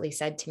explicitly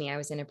said to me, I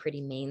was in a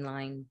pretty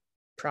mainline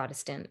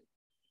Protestant,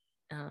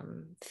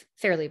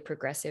 fairly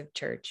progressive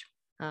church.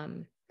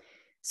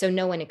 So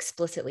no one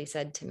explicitly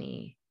said to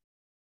me,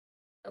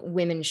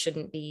 women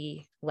shouldn't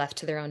be left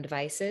to their own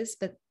devices,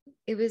 but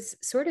it was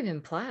sort of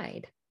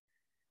implied.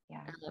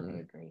 Yeah, I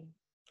agree.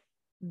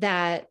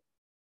 That,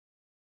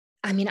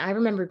 I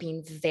remember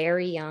being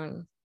very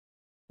young,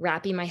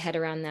 wrapping my head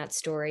around that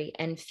story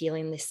and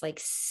feeling this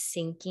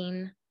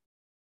sinking,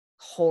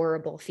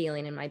 horrible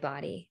feeling in my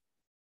body,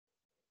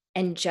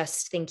 and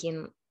just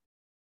thinking,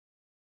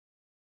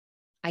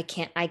 I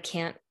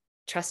can't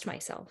trust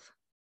myself.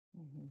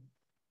 Mm-hmm.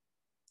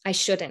 I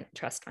shouldn't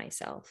trust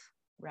myself.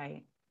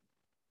 Right.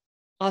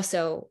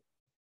 Also,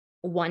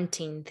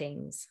 wanting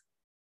things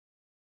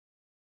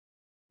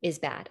is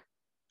bad.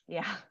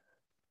 Yeah.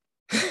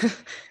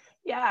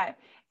 Yeah.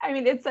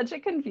 It's such a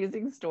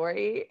confusing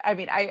story.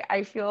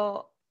 I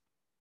feel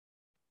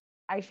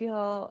I've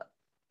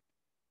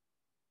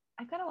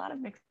got a lot of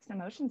mixed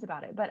emotions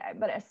about it,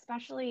 but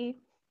especially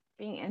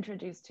being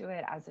introduced to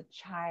it as a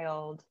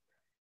child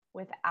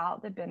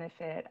without the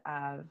benefit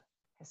of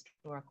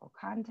historical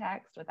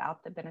context,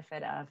 without the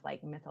benefit of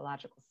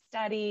mythological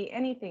study,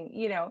 anything,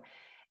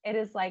 it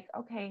is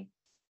okay,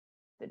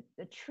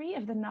 the tree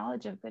of the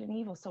knowledge of good and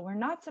evil. So we're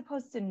not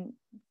supposed to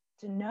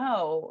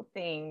know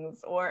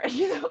things, or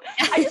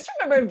I just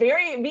remember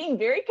being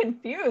very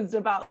confused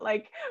about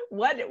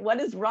what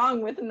is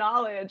wrong with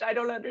knowledge. I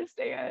don't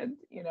understand.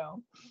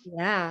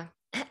 Yeah,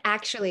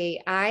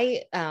 actually,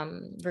 I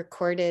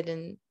recorded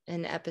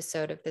an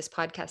episode of this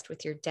podcast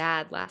with your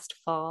dad last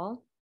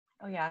fall.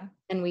 Oh, yeah.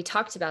 And we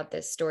talked about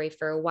this story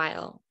for a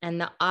while, and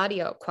the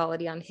audio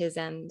quality on his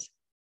end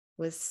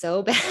was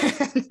so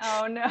bad.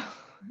 Oh, no.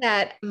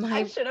 That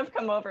I should have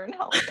come over and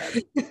helped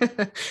him.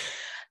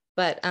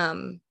 But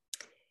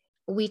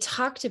we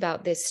talked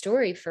about this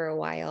story for a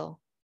while,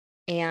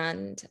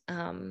 and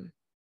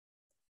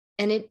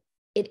it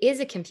is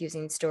a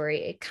confusing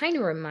story. It kind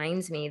of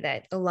reminds me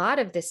that a lot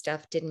of this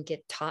stuff didn't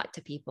get taught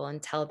to people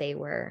until they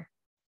were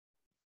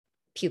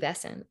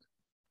pubescent.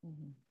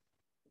 Mm-hmm.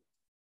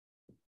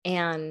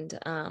 And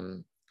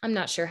I'm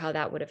not sure how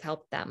that would have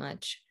helped that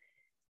much.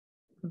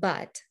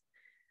 But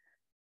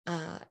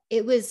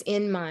it was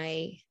in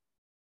my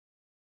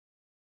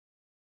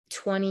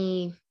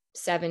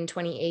 27,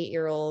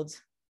 28-year-old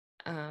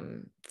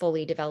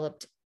fully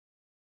developed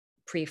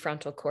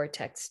prefrontal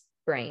cortex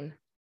brain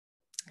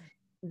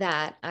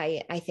that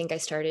I think I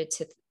started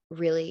to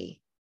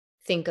really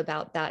think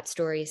about that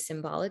story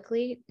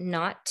symbolically,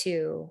 not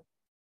to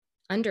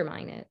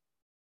undermine it,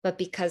 but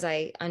because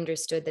I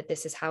understood that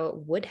this is how it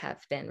would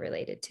have been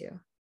related to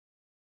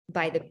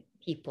by the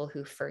people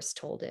who first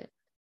told it.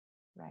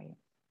 Right.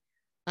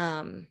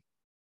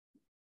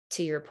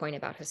 To your point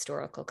about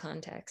historical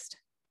context.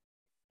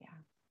 Yeah.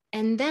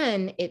 And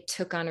then it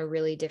took on a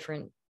really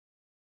different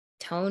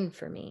tone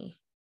for me,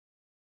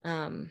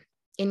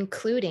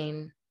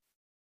 including,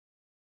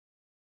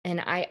 and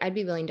I'd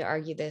be willing to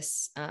argue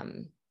this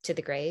to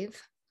the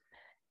grave,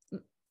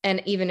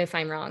 and even if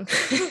I'm wrong.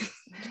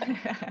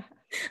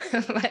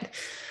 But,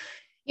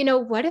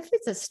 what if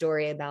it's a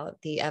story about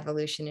the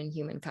evolution in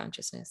human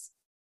consciousness?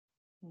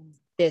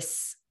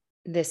 This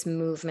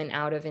movement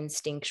out of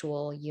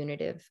instinctual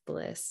unitive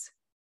bliss,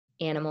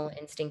 animal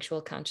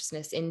instinctual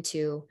consciousness,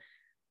 into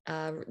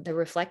the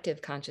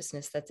reflective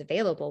consciousness that's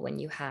available when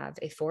you have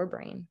a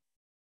forebrain.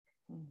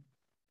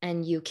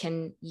 And you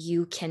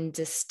can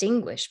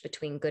distinguish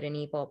between good and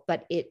evil,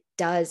 but it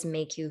does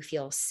make you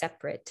feel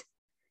separate.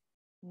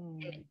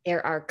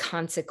 There are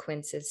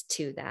consequences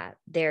to that.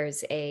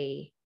 There's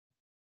an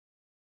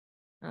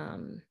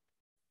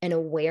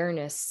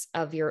awareness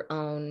of your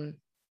own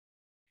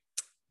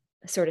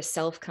sort of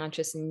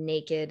self-conscious,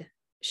 naked,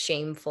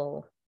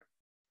 shameful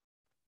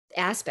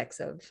aspects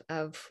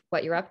of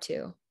what you're up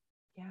to.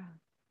 Yeah.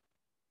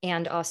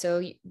 And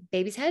also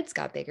babies' heads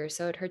got bigger,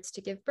 so it hurts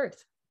to give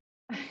birth.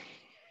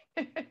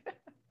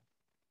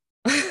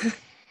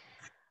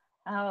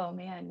 Oh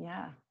man,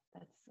 yeah.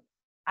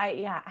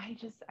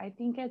 I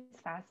think it's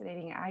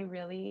fascinating. I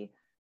really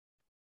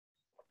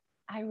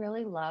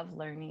love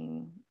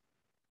learning.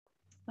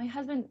 My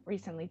husband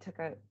recently took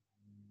a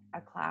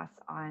class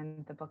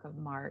on the book of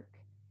Mark,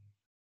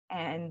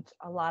 and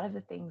a lot of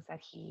the things that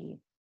he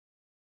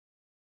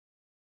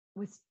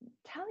was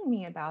telling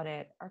me about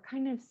it are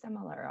kind of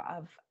similar,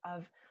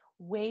 of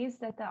ways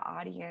that the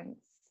audience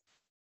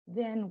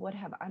then would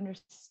have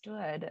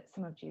understood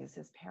some of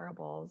Jesus's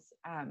parables,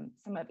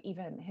 some of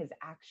even his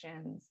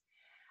actions,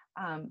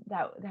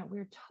 that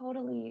we're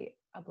totally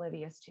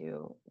oblivious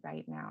to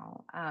right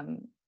now,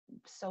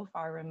 so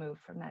far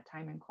removed from that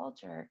time and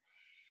culture.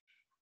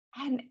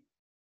 And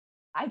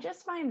I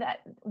just find that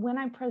when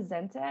I'm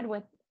presented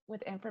with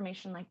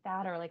information like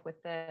that, or like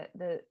with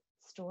the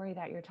story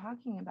that you're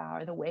talking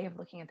about, or the way of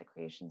looking at the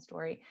creation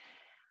story,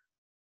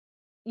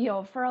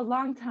 for a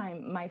long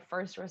time, my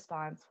first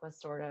response was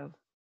sort of,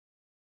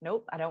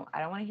 nope, I don't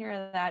want to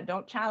hear that.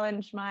 Don't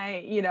challenge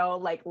my,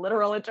 like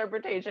literal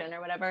interpretation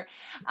or whatever.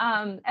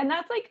 And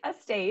that's like a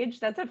stage.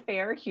 That's a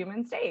fair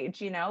human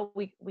stage.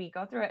 We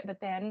go through it.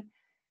 But then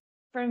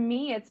for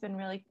me, it's been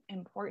really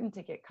important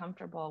to get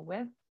comfortable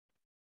with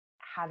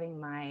having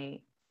my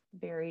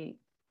very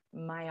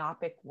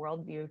myopic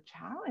worldview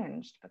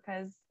challenged,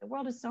 because the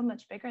world is so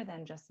much bigger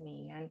than just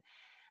me. And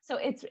so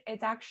it's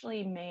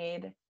actually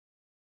made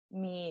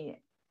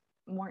me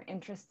more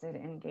interested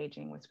in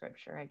engaging with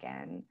scripture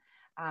again.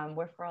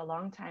 Where for a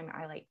long time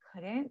I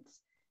couldn't,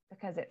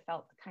 because it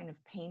felt kind of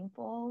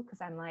painful,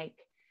 because I'm like,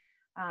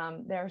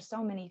 there are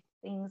so many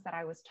things that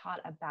I was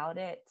taught about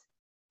it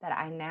that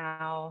I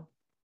now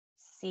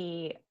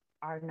see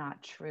are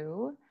not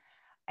true.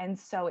 And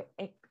so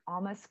it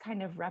almost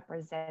kind of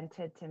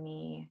represented to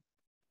me,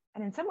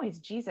 and in some ways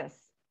Jesus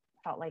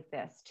felt like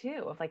this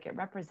too, of like, it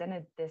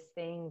represented this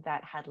thing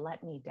that had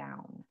let me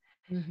down.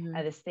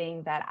 This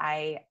thing that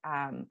I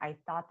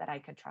thought that I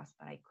could trust,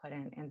 but I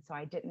couldn't. And so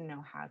I didn't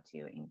know how to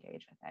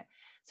engage with it.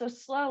 So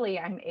slowly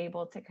I'm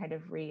able to kind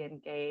of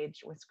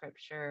re-engage with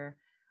scripture.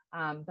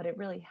 But it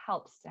really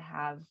helps to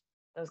have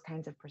those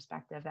kinds of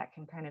perspective that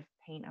can kind of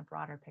paint a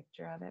broader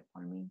picture of it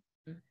for me.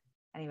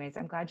 Anyways,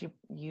 I'm glad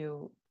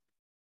you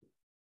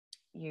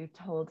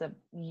told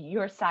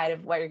your side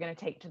of what you're going to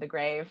take to the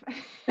grave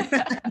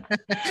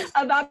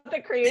about the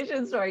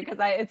creation story, because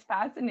it's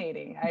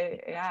fascinating.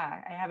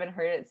 I haven't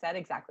heard it said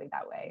exactly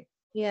that way.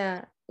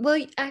 Yeah. Well,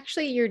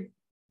 actually,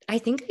 I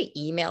think I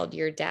emailed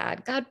your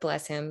dad. God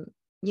bless him.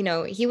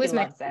 He was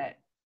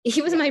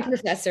my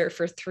professor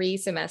for 3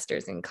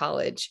 semesters in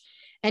college,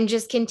 and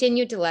just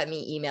continued to let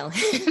me email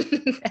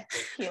him.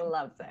 He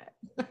loves it.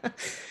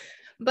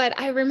 But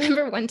I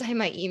remember one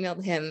time I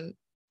emailed him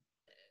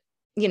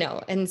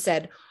and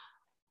said,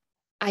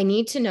 I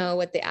need to know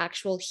what the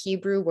actual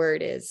Hebrew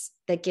word is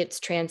that gets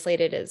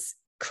translated as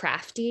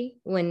crafty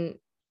when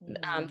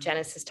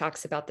Genesis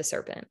talks about the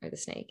serpent or the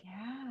snake.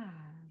 Yeah.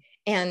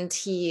 And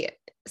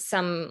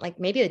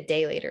maybe a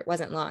day later, it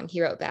wasn't long,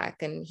 he wrote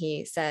back and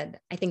he said,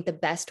 I think the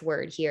best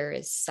word here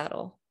is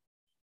subtle.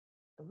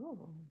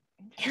 Ooh,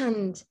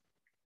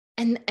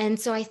 and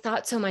so I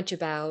thought so much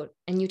about,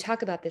 and you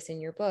talk about this in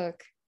your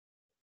book,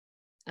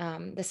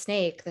 the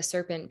snake, the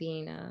serpent,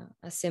 being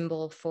a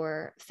symbol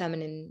for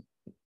feminine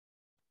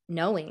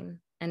knowing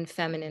and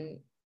feminine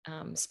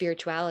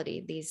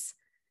spirituality, these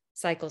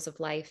cycles of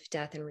life,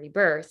 death, and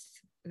rebirth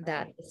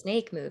that the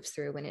snake moves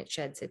through when it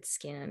sheds its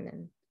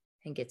skin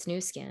and gets new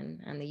skin,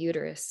 and the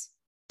uterus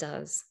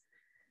does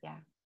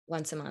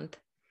once a month.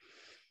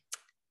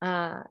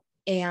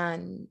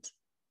 And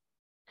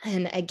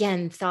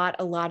again, thought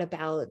a lot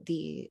about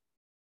the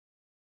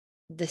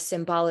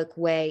symbolic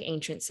way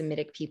ancient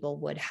Semitic people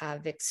would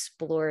have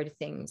explored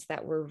things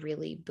that were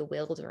really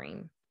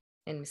bewildering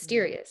and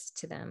mysterious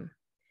to them.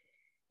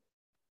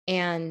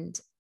 And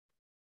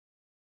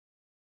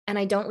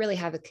I don't really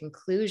have a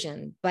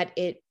conclusion, but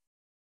it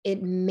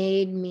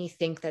made me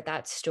think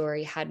that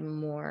story had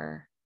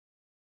more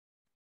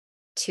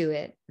to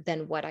it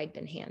than what I'd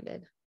been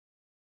handed.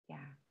 Yeah.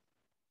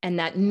 And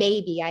that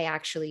maybe I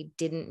actually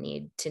didn't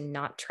need to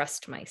not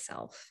trust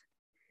myself.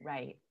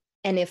 Right.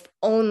 And if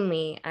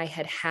only I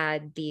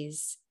had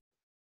these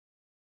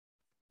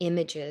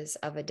images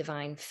of a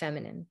divine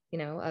feminine,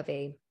 of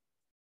a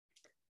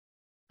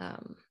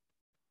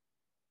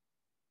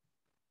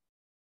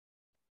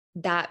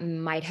that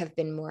might have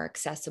been more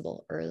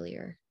accessible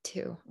earlier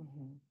too,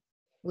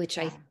 which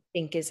I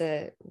think is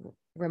a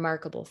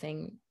remarkable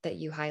thing that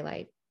you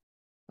highlight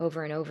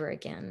over and over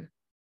again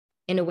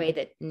in a way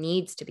that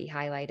needs to be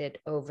highlighted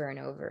over and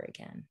over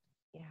again.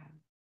 Yeah.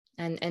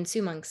 And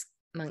Sue Monk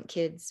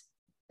Kidd's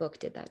book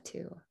did that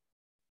too.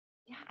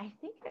 Yeah, I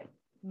think it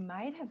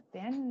might have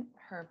been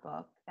her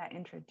book that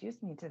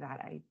introduced me to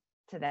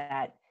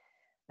that,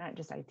 not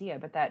just idea,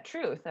 but that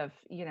truth of,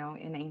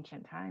 in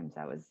ancient times,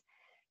 that was,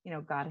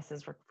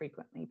 goddesses were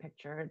frequently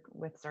pictured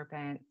with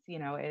serpents.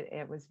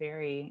 It was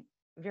very,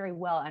 very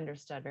well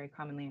understood, very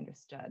commonly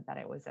understood that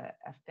it was a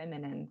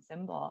feminine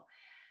symbol.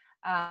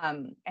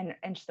 And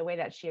just the way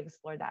that she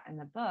explored that in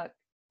the book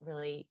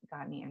really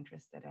got me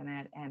interested in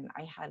it. And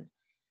I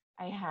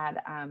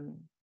had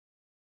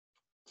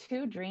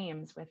two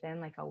dreams within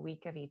like a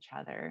week of each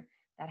other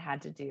that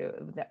had to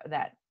do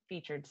that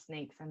featured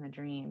snakes in the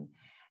dream.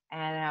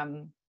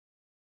 And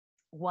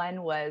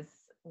one was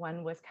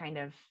kind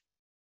of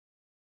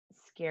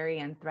scary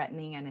and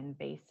threatening and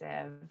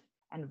invasive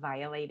and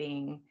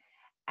violating.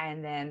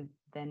 And then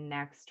the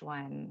next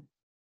one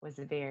was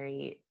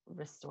very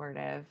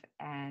restorative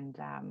and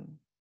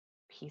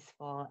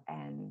peaceful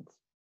and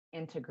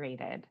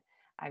integrated,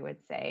 I would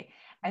say.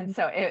 And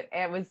so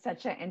it was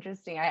such an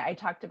interesting, I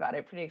talked about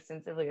it pretty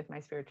extensively with my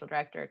spiritual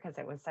director, because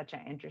it was such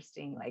an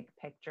interesting like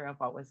picture of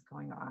what was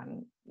going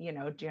on,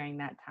 during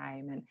that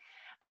time.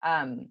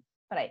 And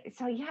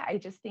I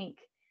just think,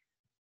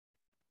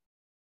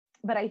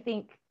 but I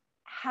think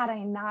had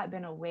I not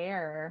been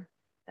aware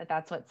that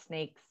that's what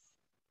snakes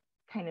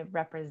kind of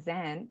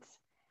represent,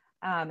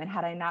 and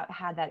had I not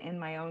had that in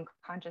my own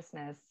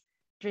consciousness,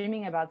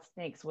 dreaming about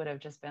snakes would have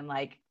just been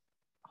like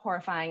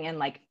horrifying and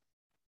like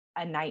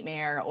a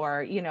nightmare,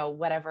 or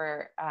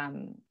whatever.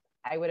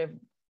 I would have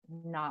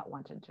not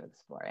wanted to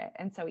explore it.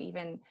 And so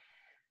even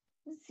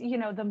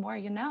the more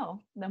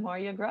the more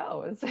you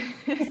grow is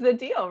the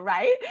deal,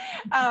 right?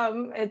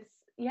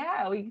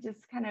 We just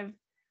kind of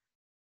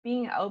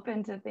being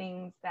open to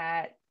things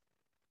that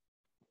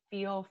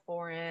feel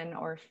foreign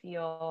or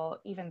feel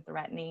even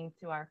threatening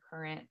to our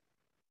current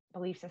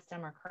belief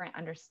system or current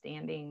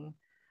understanding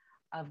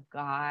of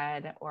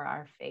God or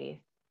our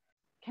faith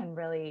can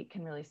really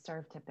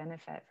serve to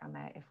benefit from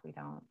it if we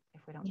don't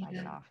bite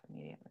it off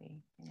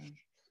immediately.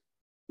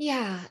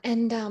 Yeah.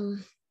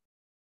 And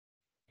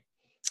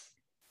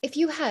if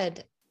you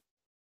had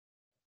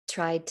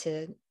tried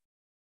to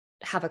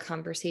have a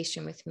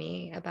conversation with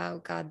me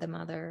about God the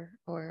Mother,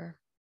 or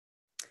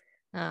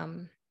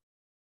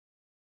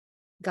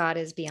God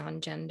is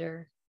beyond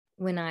gender,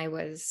 when I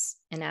was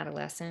an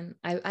adolescent,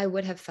 I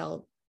would have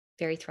felt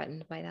very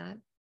threatened by that.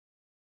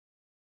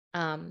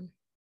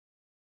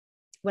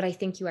 What I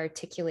think you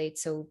articulate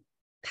so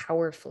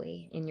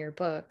powerfully in your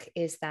book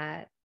is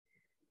that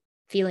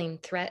feeling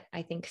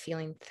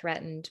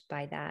threatened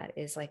by that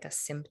is like a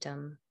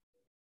symptom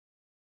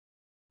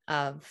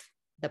of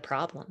the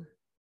problem.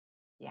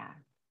 Yeah.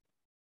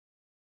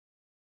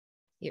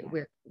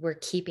 We're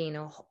keeping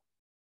a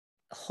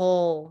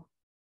whole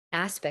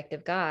aspect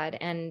of God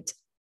and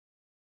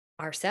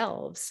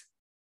ourselves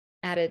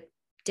at a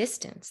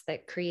distance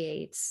that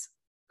creates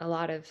a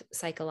lot of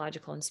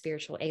psychological and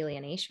spiritual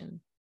alienation.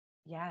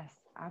 Yes,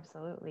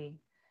 absolutely.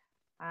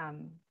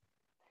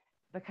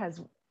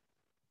 Because,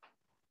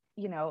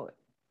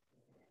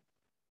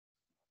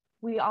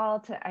 we all,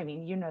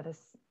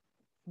 this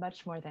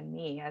much more than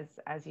me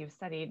as you've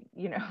studied,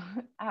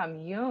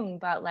 Jung,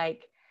 but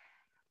like,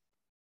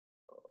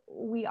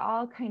 we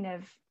all kind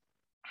of,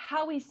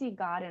 how we see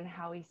God and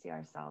how we see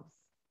ourselves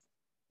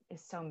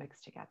is so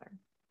mixed together,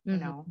 you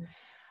know?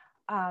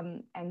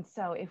 And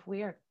so if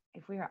we are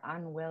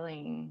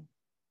unwilling,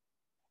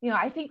 you know,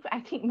 I think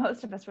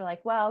most of us were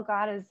like, well,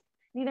 God is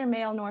neither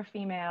male nor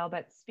female,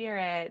 but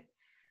spirit.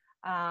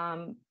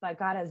 But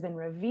God has been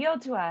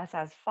revealed to us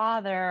as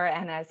Father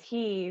and as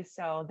He,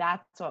 so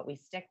that's what we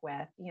stick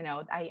with. You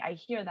know, I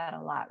hear that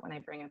a lot when I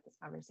bring up this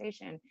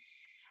conversation.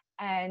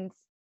 And,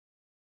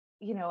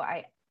 you know,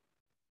 I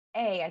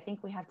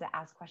think we have to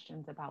ask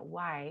questions about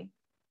why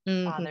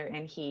Father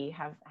and He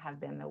have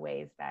been the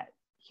ways that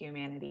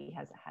humanity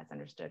has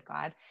understood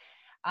God.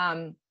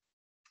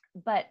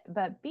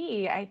 But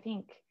B, I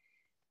think,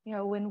 you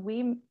know,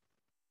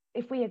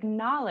 if we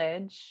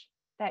acknowledge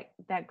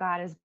that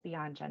God is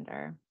beyond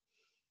gender,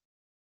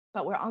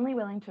 but we're only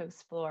willing to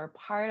explore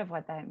part of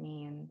what that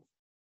means,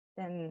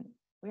 then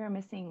we are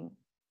missing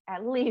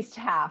at least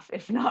half,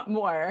 if not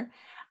more,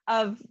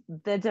 of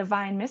the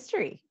divine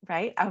mystery,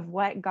 right? Of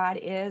what God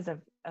is, of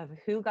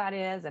who God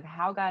is, of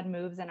how God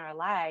moves in our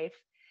life.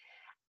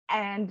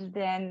 And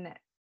then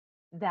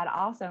that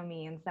also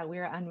means that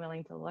we're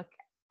unwilling to look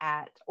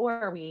at,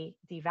 or we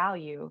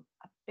devalue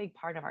a big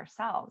part of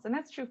ourselves. And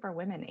that's true for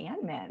women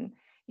and men,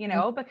 you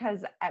know, because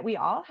we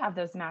all have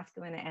those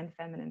masculine and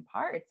feminine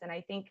parts. And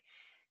I think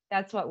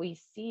that's what we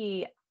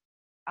see,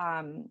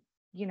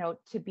 you know,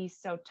 to be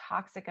so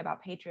toxic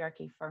about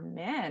patriarchy for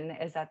men,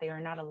 is that they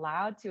are not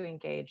allowed to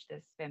engage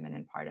this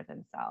feminine part of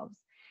themselves.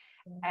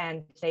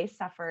 And they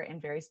suffer in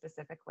very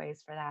specific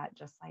ways for that,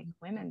 just like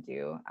women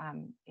do,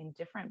 in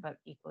different but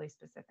equally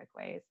specific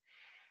ways.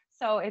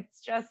 So it's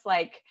just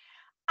like,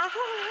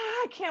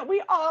 can't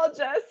we all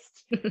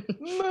just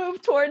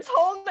move towards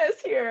wholeness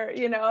here,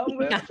 you know,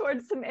 move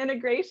towards some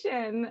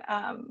integration,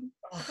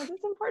 because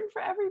it's important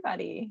for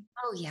everybody.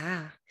 Oh,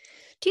 yeah.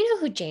 Do you know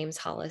who James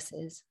Hollis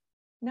is?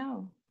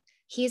 No.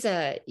 He's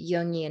a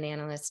Jungian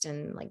analyst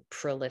and like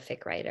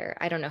prolific writer.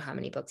 I don't know how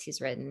many books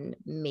he's written,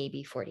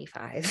 maybe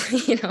 45,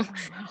 you know. Oh,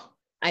 wow.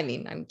 I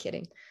mean, I'm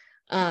kidding.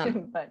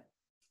 But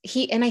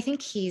I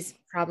think he's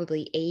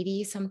probably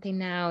 80 something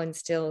now and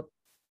still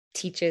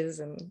teaches.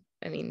 And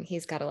I mean,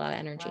 he's got a lot of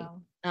energy.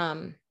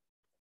 Wow.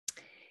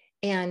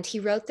 And he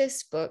wrote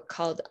this book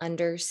called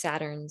Under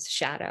Saturn's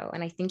Shadow.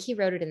 And I think he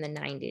wrote it in the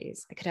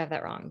 90s. I could have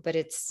that wrong, but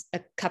it's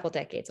a couple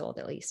decades old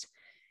at least.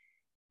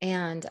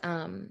 And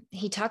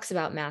he talks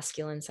about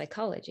masculine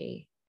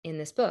psychology in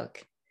this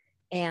book.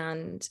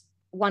 And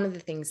one of the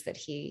things that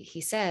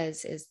he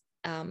says is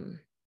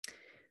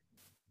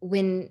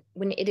when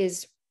it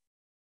is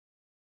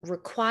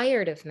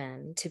required of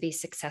men to be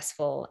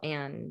successful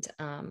and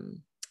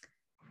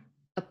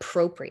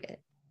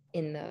appropriate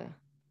in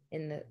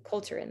the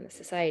culture, in the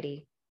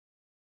society,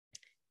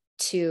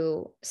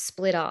 to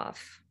split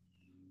off,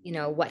 you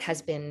know, what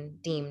has been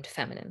deemed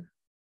feminine,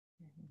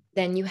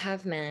 then you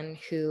have men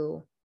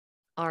who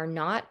are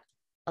not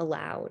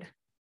allowed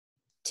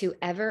to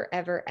ever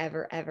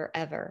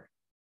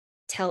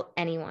tell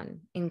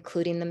anyone,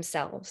 including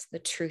themselves, the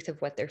truth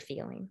of what they're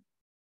feeling.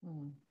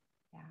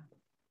 Yeah.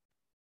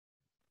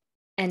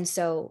 And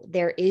so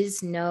there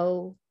is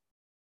no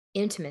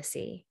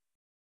intimacy,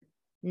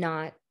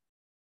 not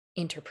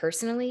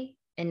interpersonally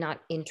and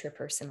not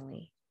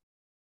intrapersonally.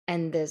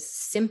 And the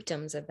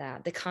symptoms of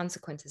that, the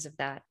consequences of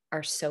that,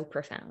 are so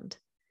profound.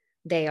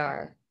 They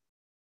are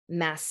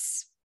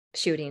mass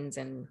shootings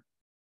in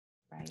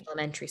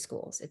elementary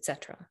schools,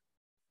 etc.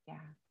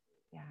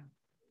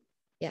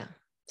 Yeah.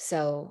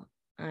 So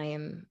I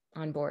am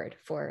on board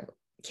for,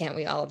 can't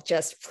we all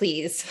just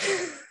please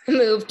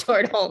move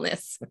toward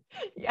wholeness?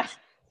 Yeah,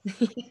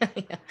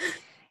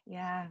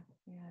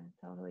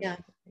 totally. Yeah.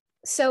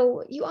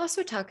 So you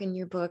also talk in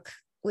your book,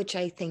 which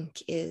I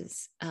think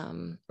is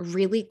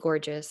really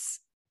gorgeous,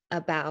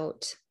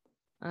 about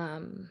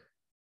you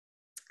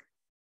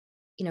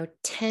know,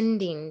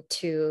 tending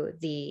to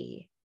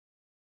the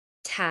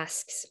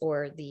tasks,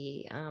 or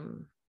the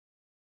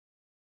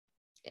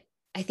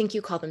I think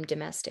you call them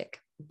domestic,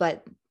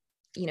 but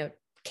you know,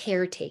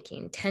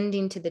 caretaking,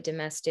 tending to the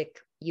domestic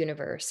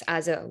universe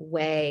as a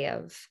way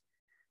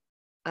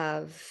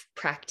of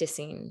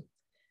practicing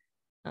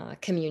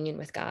communion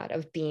with God,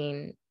 of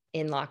being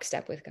in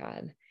lockstep with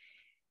God.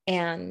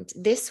 And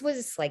this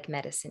was like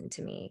medicine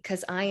to me,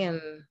 because I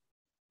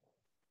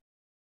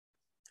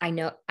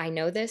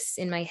know this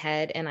in my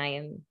head, and I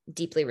am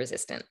deeply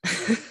resistant.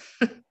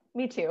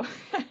 Me too.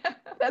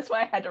 That's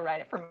why I had to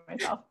write it for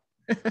myself.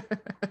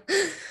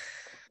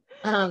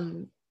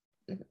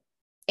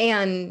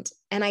 And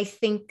I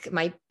think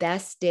my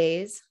best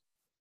days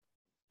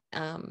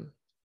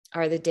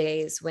are the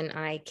days when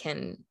I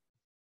can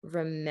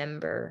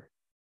remember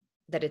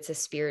that it's a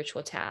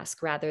spiritual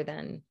task, rather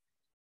than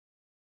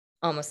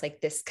almost like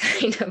this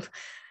kind of,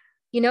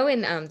 you know,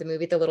 in the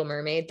movie The Little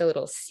Mermaid, the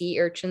little sea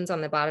urchins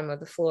on the bottom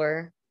of the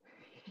floor.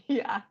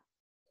 Yeah.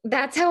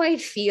 That's how I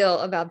feel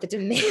about the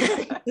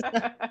demand.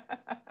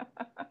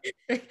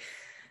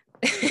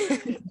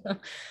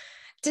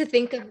 To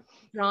think of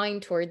drawing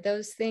toward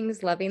those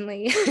things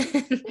lovingly.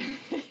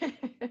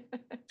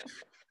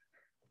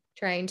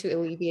 trying to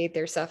alleviate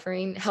their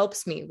suffering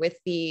helps me with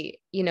the,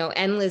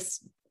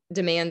 endless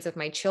demands of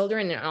my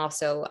children and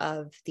also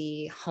of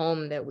the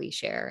home that we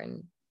share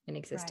and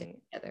exist in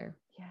together.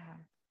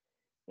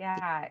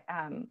 Yeah.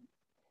 Yeah.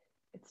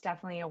 It's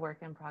definitely a work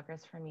in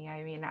progress for me.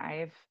 I mean,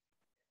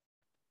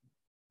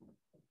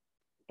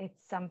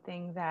 it's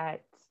something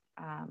that,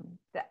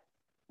 that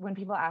when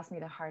people ask me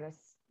the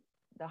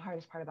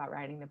hardest part about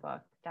writing the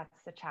book,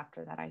 that's the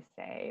chapter that I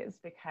say, is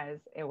because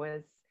it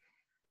was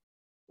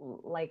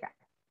like,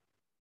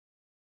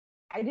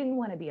 I didn't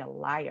want to be a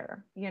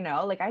liar,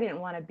 like I didn't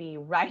want to be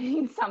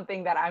writing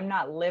something that I'm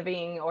not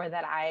living, or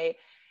that I,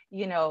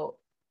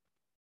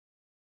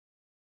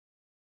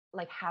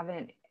 like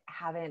haven't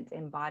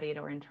embodied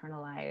or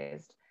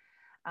internalized.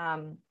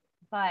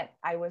 But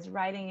I was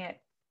writing it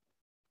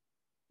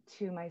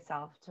to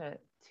myself to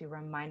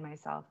remind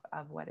myself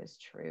of what is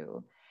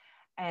true.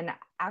 And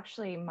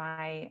actually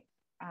are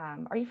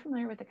you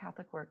familiar with the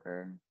Catholic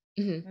worker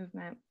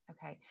movement?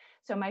 Okay.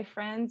 So my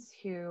friends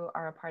who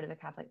are a part of the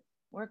Catholic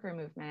worker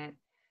movement,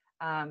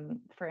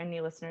 for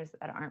any listeners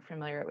that aren't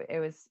familiar, it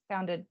was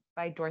founded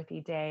by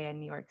Dorothy Day in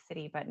New York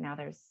City, but now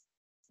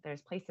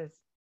there's places,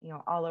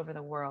 all over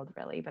the world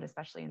really, but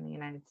especially in the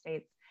United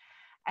States.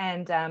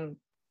 And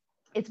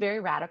it's very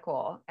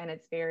radical, and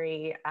it's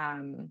very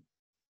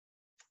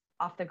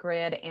off the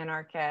grid,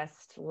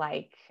 anarchist,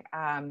 like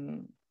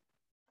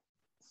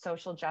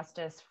social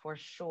justice for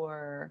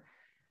sure.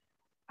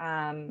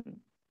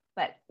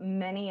 But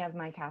many of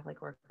my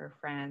Catholic worker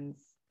friends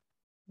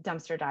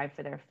dumpster dive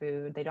for their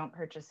food. They don't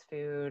purchase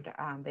food.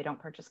 They don't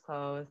purchase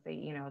clothes.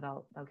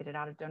 They'll get it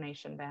out of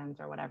donation bins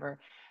or whatever.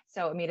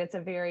 So, I mean, it's a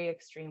very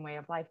extreme way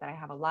of life that I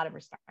have a lot of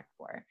respect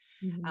for,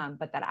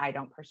 but that I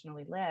don't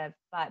personally live.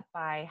 But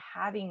by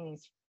having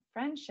these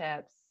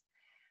friendships,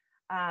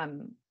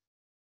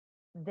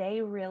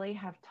 they really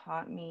have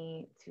taught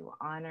me to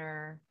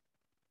honor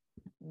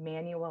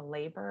manual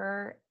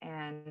labor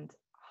and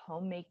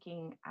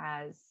homemaking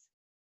as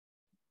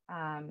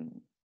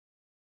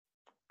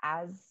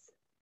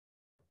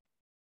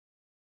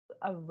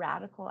a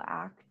radical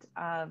act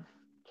of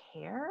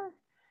care,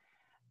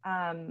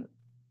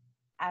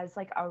 as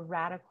like a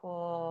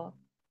radical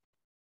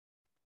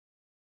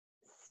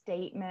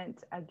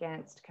statement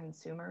against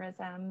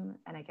consumerism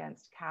and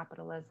against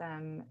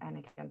capitalism and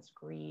against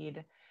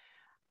greed.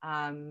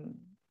 And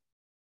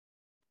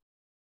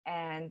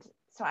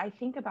so I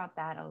think about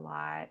that a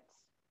lot,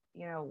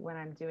 when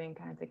I'm doing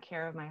kind of the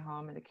care of my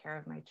home and the care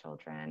of my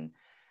children,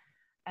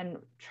 and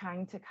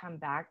trying to come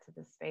back to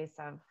the space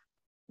of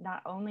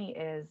not only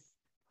is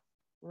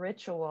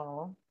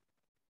ritual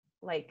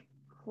like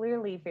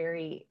clearly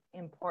very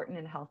important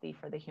and healthy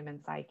for the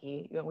human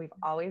psyche. We've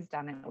always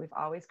done it. We've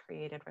always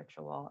created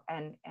ritual,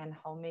 and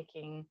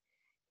homemaking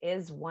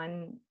is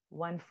one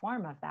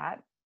form of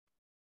that.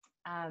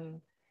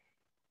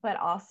 But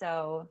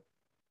also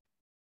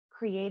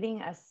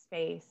creating a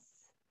space,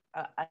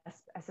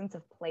 a sense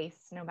of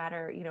place, no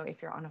matter,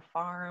 if you're on a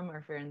farm or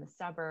if you're in the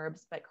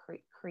suburbs, but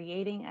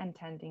creating and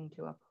tending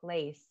to a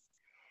place,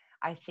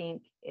 I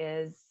think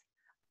is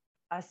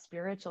a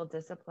spiritual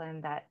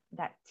discipline that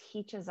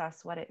teaches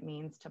us what it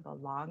means to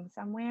belong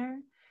somewhere,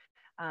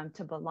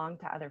 to belong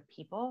to other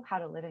people, how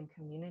to live in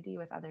community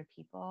with other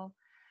people,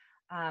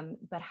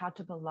 but how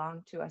to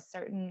belong to a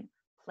certain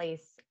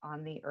place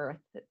on the earth,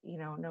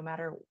 no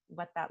matter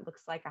what that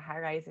looks like, a high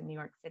rise in New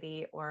York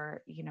City,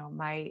 or,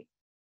 my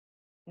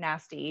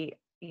nasty,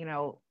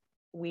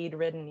 weed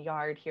ridden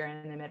yard here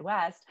in the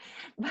Midwest.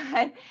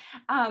 But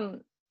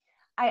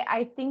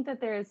I think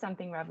that there is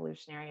something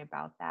revolutionary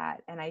about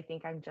that. And I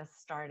think I'm just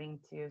starting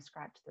to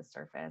scratch the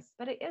surface,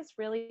 but it is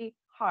really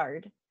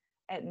hard,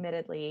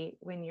 admittedly,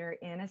 when you're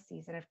in a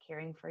season of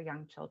caring for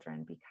young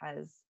children,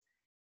 because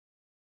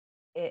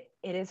it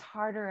is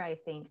harder, I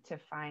think, to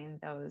find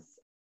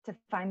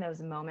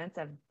those moments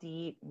of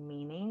deep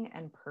meaning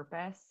and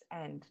purpose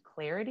and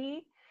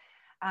clarity,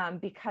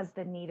 because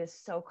the need is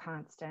so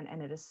constant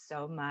and it is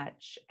so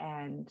much,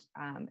 and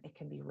it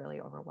can be really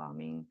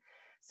overwhelming.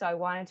 So I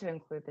wanted to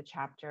include the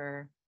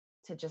chapter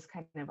to just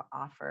kind of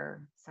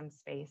offer some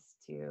space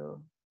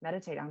to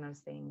meditate on those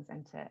things,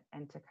 and to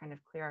kind of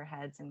clear our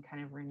heads and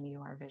kind of renew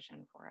our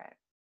vision for it.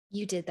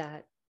 You did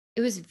that.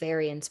 It was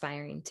very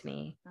inspiring to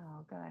me.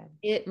 Oh, good.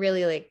 It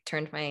really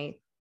turned my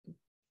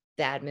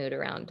bad mood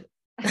around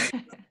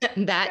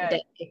that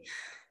day.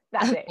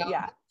 That day,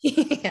 yeah.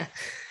 Yeah.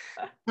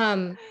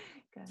 Good.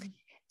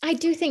 I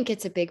do think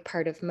it's a big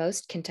part of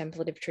most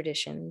contemplative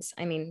traditions.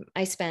 I mean,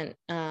 I spent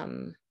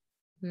 7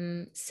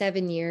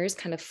 years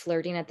kind of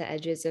flirting at the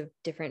edges of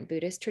different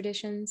Buddhist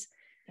traditions.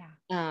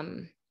 Yeah.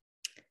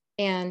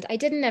 And I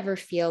didn't ever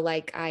feel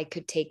like I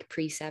could take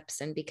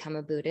precepts and become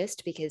a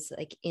Buddhist, because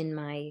like in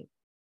my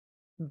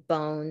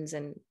bones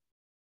and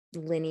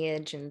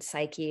lineage and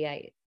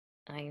psyche,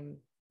 I'm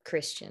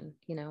Christian,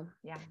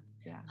 Yeah.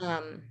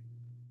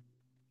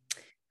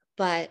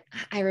 But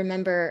I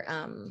remember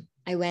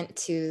I went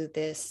to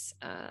this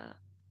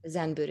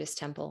Zen Buddhist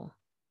temple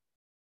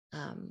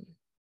on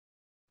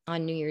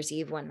New Year's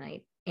Eve one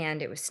night,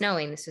 and it was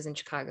snowing. This was in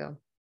Chicago.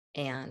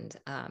 And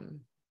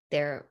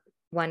there,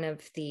 one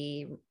of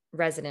the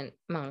resident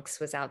monks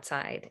was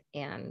outside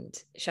and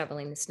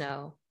shoveling the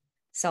snow,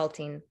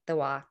 salting the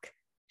walk,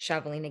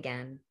 shoveling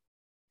again,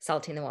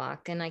 salting the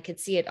walk. And I could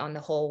see it on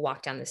the whole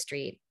walk down the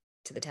street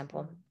to the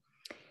temple,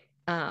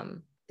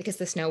 because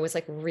the snow was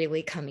like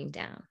really coming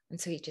down. And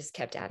so he just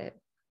kept at it.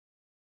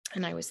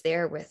 And I was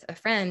there with a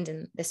friend,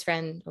 and this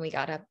friend, when we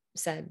got up,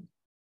 said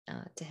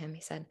to him,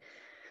 he said,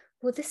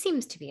 well, this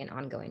seems to be an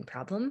ongoing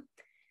problem.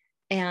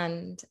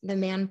 And the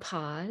man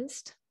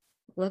paused,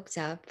 looked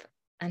up,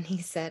 and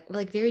he said,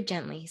 like very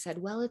gently, he said,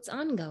 well, it's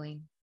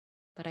ongoing,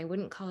 but I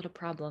wouldn't call it a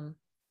problem.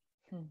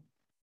 And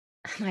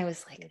I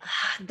was like,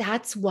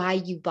 that's why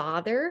you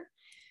bother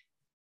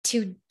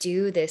to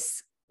do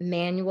this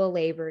manual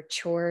labor,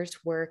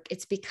 chores, work.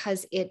 It's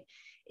because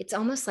it's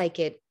almost like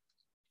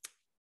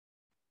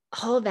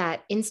all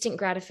that instant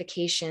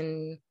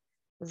gratification,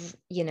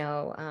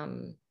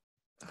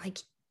 like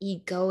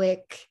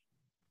egoic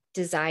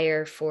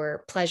desire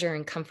for pleasure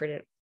and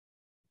comfort,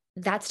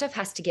 that stuff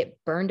has to get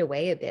burned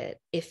away a bit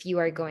if you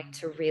are going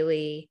to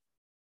really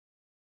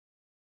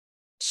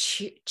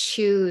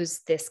choose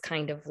this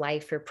kind of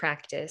life or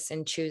practice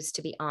and choose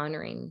to be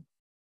honoring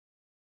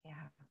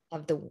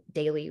of the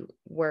daily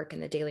work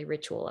and the daily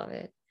ritual of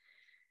it.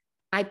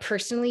 I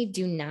personally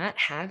do not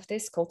have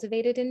this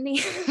cultivated in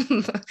me,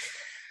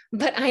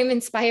 but I'm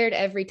inspired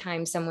every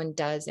time someone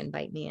does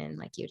invite me in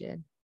like you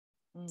did.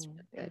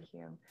 Thank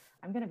you.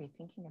 I'm going to be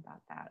thinking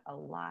about that a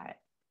lot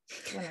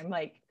when I'm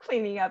like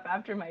cleaning up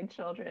after my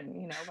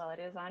children, well, it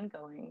is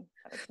ongoing,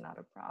 but it's not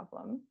a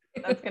problem.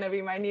 That's going to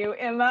be my new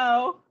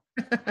MO.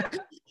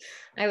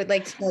 I would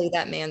like to tell you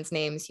that man's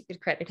name so you could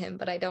credit him,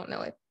 but I don't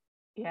know it.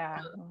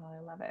 Yeah. Well,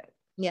 I love it.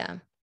 Yeah.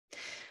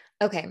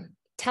 Okay.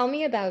 Tell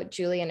me about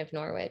Julian of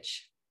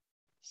Norwich.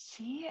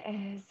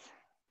 She's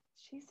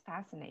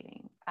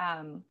fascinating.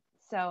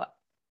 So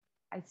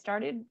I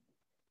started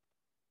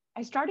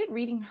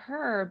reading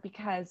her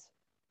because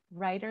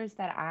writers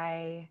that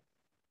I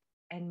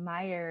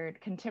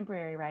admired,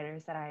 contemporary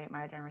writers that I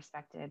admired and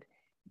respected,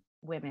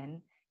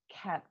 women,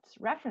 kept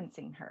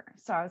referencing her.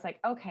 So I was like,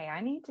 okay, I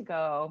need to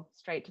go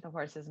straight to the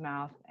horse's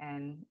mouth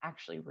and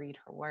actually read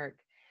her work.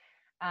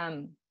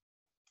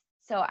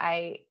 So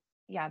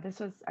this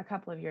was a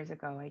couple of years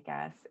ago, I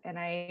guess. And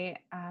I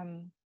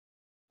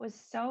was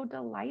so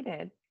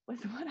delighted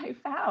with what I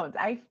found.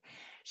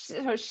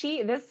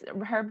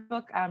 Her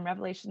book,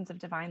 Revelations of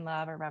Divine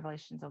Love, or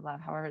Revelations of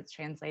Love, however it's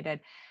translated,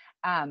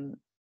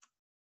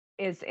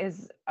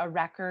 is a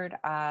record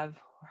of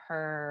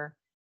her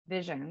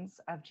visions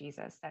of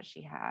Jesus that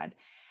she had.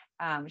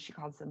 She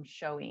calls them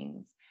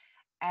showings,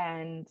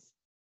 and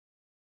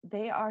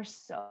they are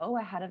so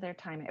ahead of their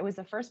time. It was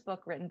the first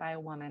book written by a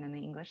woman in the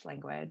English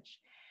language.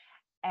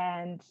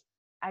 And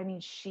I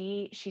mean,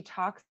 she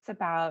talks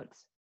about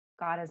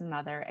God as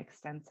mother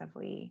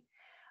extensively,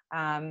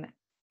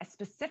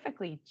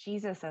 specifically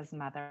Jesus as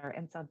mother.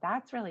 And so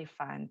that's really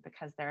fun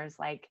because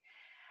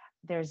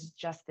there's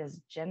just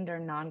this gender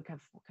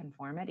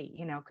non-conformity,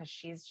 because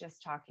she's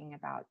just talking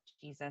about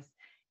Jesus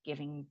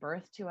giving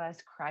birth to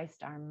us,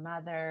 Christ our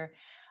mother.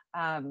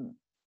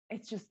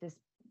 It's just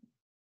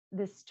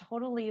this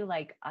totally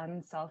like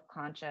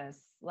unself-conscious,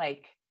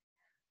 like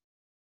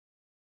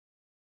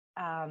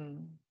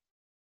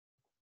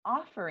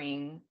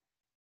offering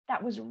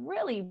that was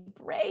really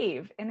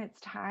brave in its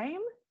time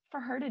for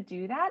her to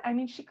do that. I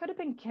mean, she could have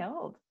been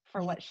killed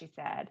for what she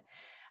said.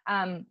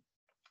 And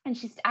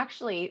she's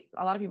actually,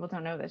 a lot of people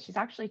don't know this, she's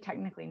actually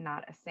technically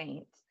not a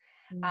saint.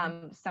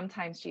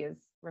 Sometimes she is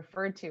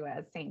referred to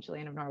as Saint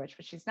Julian of Norwich,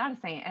 but she's not a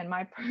saint. And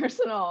my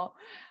personal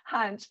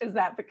hunch is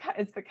that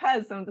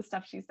because some of the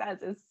stuff she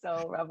says is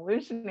so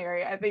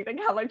revolutionary, I think the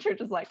Catholic Church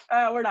is like,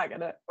 oh, we're not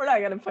gonna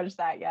push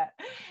that yet.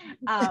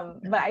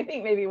 But I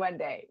think maybe one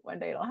day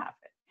it'll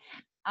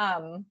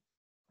happen.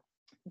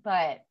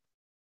 But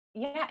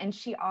yeah, and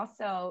she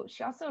also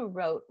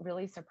wrote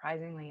really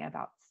surprisingly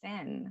about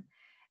sin,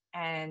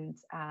 and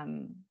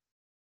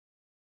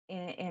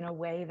in a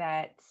way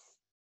that,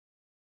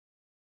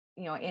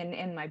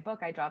 in my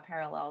book, I draw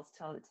parallels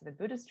to the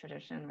Buddhist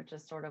tradition, which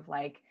is sort of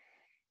like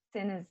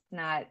sin is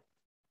not,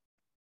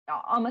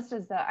 almost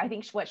as I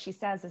think what she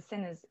says is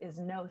sin is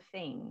no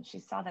thing. She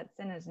saw that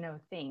sin is no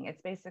thing.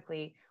 It's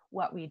basically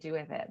what we do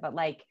with it, but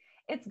like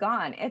it's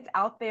gone, it's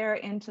out there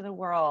into the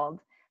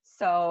world.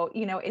 So,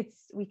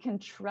 we can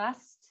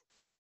trust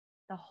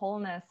the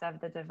wholeness of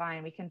the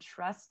divine. We can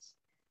trust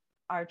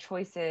our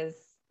choices,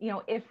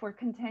 if we're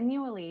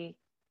continually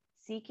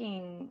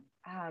seeking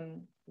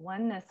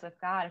oneness with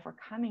God, if we're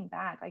coming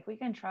back, like we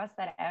can trust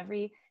that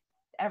every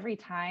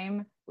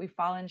time we've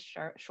fallen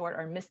short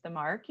or missed the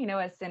mark,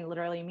 as sin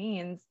literally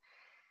means,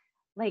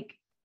 like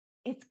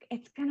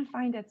it's going to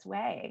find its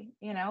way,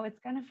 it's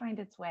going to find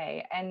its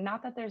way. And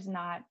not that there's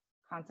not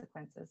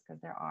consequences, because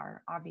there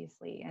are,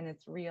 obviously, and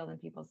it's real in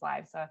people's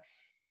lives. So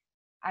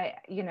I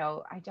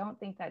don't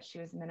think that she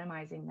was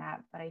minimizing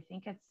that, but I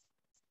think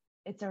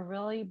it's a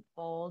really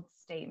bold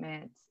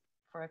statement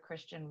for a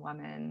Christian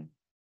woman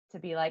to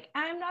be like,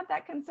 I'm not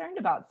that concerned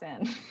about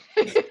sin.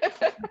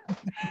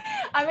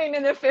 I mean,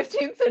 in the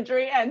 15th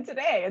century and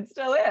today, it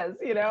still is,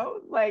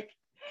 like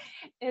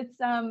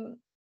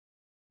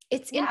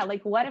it's yeah,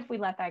 like what if we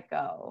let that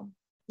go?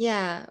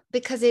 Yeah,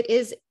 because it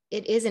is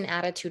an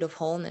attitude of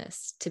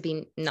wholeness to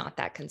be not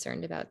that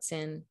concerned about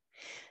sin.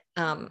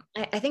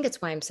 I think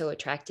it's why I'm so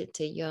attracted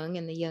to Jung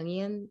and the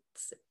Jungians,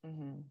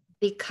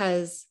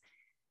 because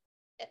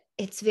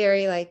it's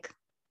very like,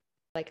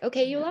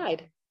 okay, you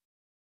lied.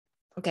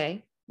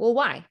 Okay, well,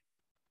 why?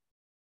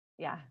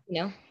 Yeah.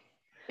 Yeah.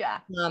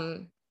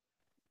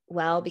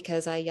 Well,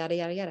 because I yada,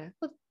 yada, yada.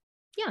 Well,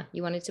 yeah,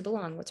 you wanted to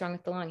belong. What's wrong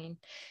with belonging?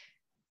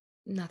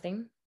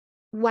 Nothing.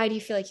 Why do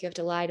you feel like you have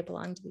to lie to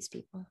belong to these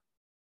people?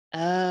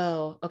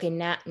 Oh, okay.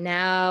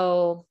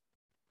 Now.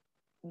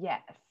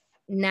 Yes.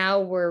 Now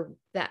we're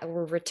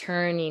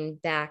returning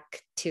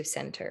back to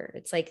center.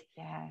 It's like,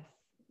 yes,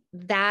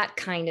 that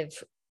kind of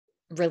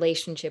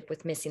relationship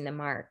with missing the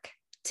mark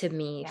to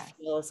me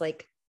feels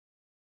like,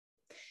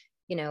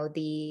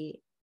 the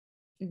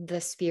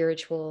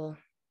spiritual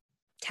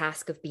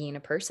task of being a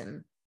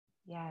person.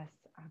 Yes,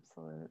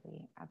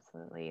 absolutely.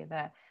 Absolutely.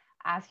 The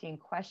asking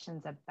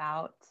questions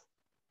about,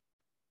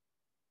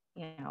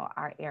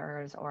 our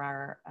errors or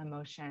our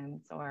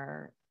emotions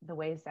or the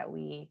ways that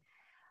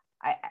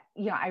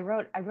I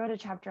wrote a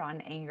chapter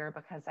on anger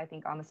because I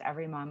think almost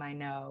every mom I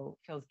know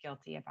feels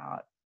guilty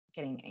about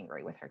getting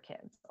angry with her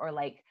kids, or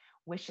like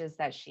wishes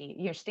that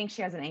she thinks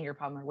she has an anger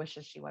problem or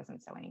wishes she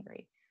wasn't so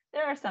angry.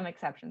 There are some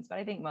exceptions, but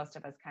I think most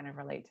of us kind of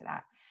relate to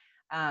that.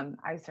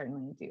 I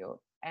certainly do.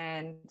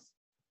 And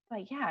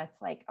yeah,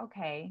 it's like,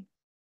 okay,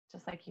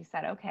 just like you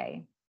said,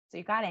 okay, so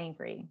you got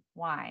angry.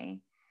 Why?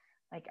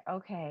 Like,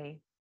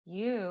 okay,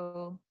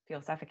 you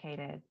feel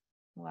suffocated.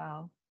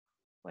 Well,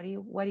 what do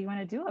you want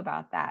to do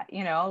about that?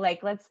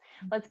 Like let's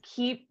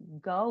keep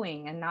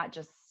going and not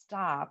just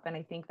stop. And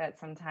I think that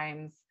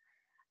sometimes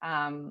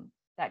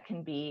that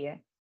can be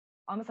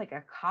almost like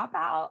a cop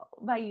out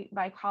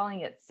by calling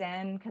it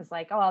sin, because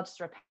like, oh, I'll just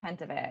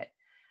repent of it,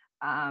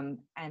 and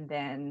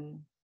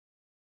then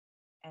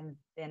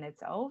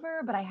it's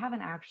over, but I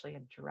haven't actually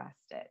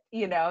addressed it,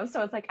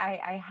 so it's like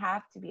I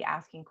have to be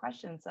asking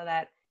questions so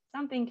that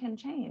something can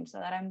change, so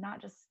that I'm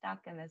not just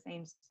stuck in the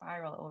same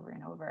spiral over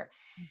and over.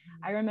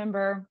 I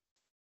remember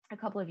a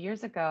couple of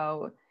years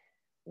ago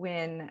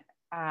when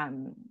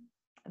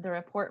the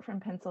report from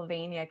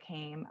Pennsylvania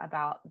came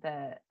about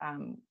the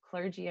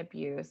clergy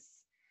abuse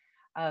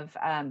of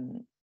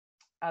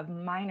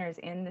minors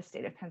in the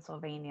state of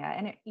Pennsylvania,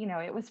 and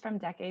it was from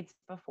decades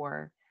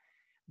before,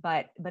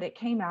 but it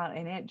came out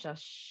and it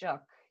just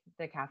shook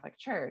the Catholic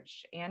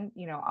Church and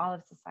all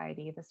of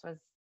society. This was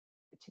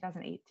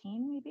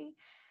 2018, maybe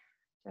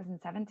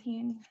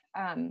 2017,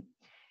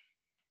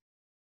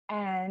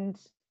 and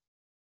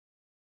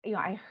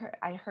I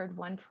heard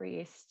one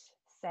priest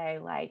say,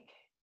 like,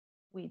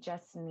 we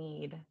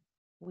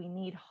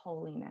need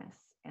holiness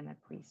in the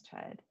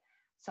priesthood.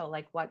 So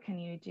like, what can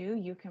you do?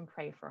 You can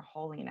pray for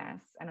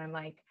holiness. And I'm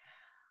like,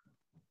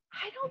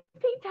 I don't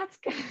think that's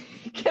gonna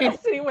get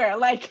us anywhere.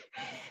 Like,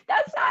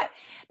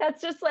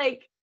 that's just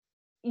like,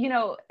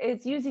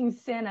 it's using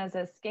sin as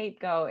a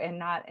scapegoat and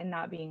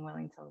not being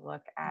willing to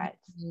look at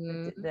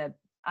the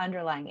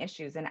underlying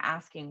issues and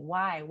asking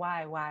why.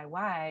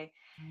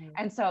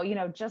 And so,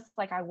 just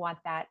like I want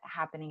that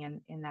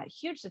happening in that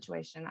huge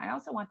situation, I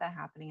also want that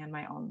happening in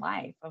my own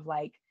life of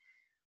like,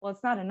 well,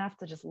 it's not enough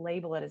to just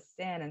label it as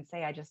sin and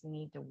say I just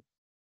need to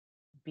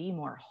be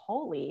more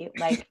holy.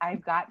 Like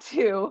I've got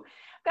to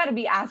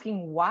be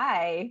asking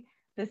why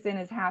the sin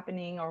is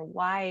happening, or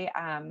why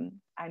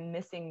I'm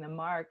missing the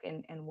mark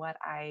and what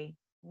I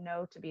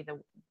know to be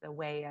the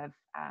way of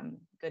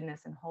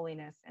goodness and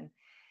holiness. And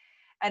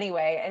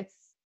anyway, it's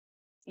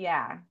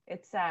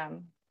a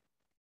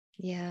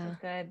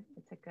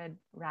good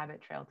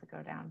rabbit trail to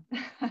go down.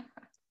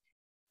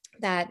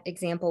 That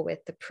example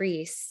with the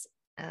priests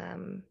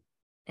and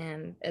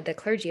the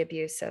clergy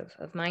abuse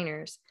of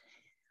minors,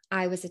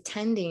 I was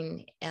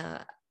attending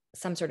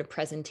some sort of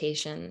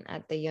presentation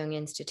at the Jung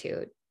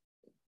Institute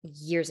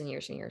years and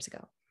years and years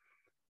ago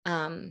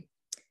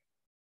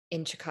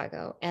in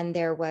Chicago. And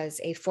there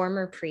was a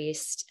former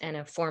priest and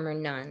a former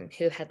nun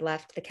who had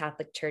left the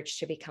Catholic Church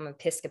to become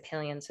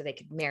Episcopalian so they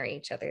could marry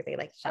each other. They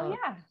like fell. Oh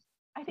yeah,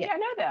 I think I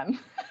know them.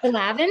 The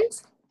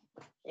Lavins?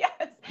 Yes.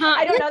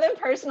 I don't know them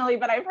personally,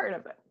 but I've heard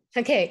of it.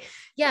 Okay.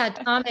 Yeah.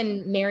 Tom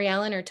and Mary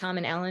Ellen, or Tom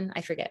and Ellen,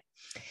 I forget.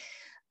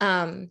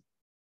 And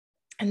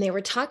they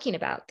were talking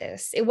about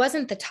this. It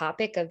wasn't the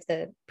topic of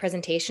the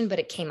presentation, but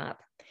it came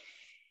up.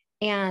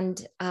 And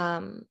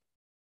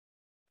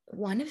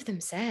one of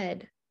them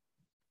said,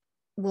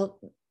 well,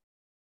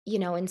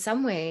 in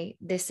some way,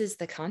 this is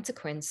the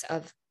consequence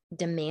of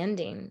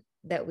demanding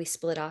that we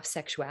split off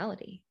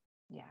sexuality.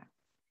 Yeah.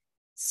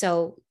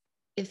 So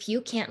if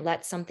you can't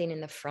let something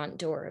in the front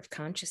door of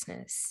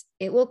consciousness,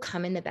 it will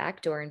come in the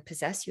back door and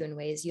possess you in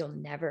ways you'll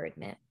never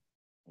admit.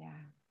 Yeah.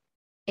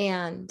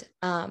 And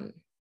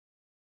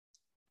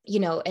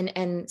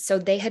and so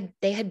they had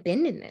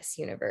been in this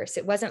universe.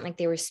 It wasn't like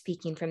they were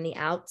speaking from the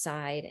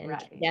outside and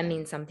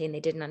condemning something they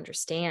didn't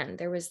understand.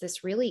 There was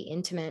this really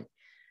intimate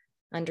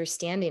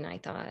understanding, I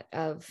thought,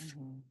 of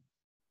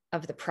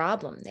the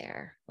problem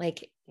there.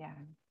 Like,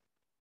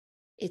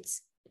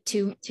 it's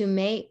to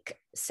make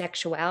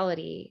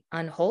sexuality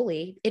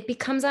unholy, it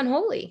becomes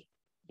unholy.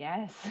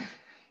 Yes,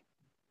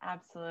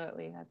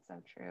 absolutely. That's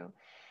so true.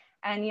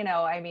 And,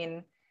 I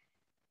mean,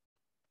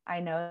 I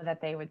know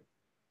that they would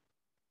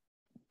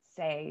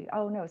say,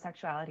 oh no,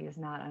 sexuality is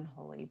not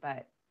unholy,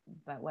 but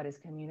what is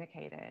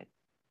communicated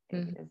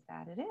is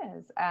that it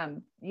is.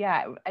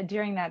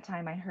 During that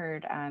time I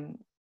heard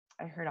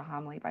a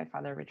homily by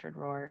Father Richard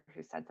Rohr,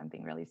 who said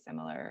something really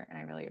similar, and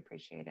I really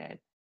appreciated,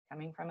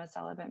 coming from a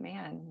celibate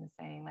man, who was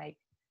saying, like,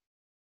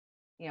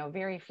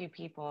 very few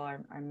people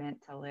are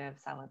meant to live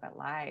celibate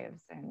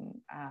lives,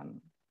 and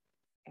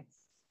it's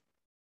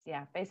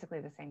basically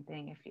the same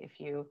thing. If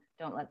you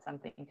don't let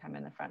something come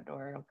in the front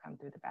door, it'll come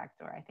through the back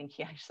door. I think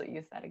he actually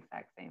used that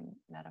exact same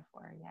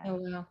metaphor. Yeah. Oh,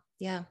 wow.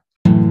 Yeah.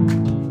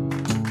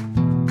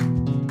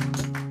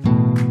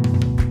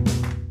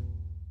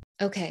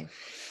 Okay.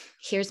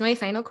 Here's my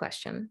final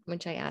question,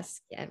 which I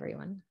ask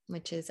everyone,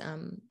 which is,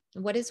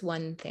 what is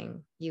one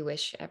thing you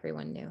wish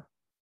everyone knew?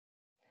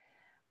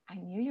 I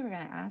knew you were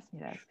going to ask me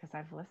this because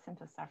I've listened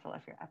to several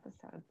of your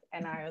episodes,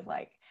 and I was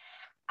like,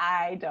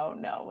 I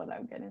don't know what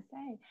I'm going to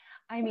say.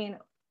 I mean,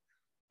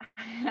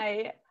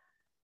 I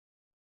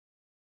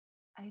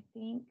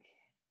think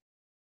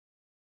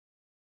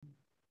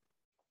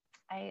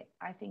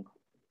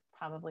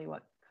probably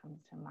what comes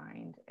to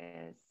mind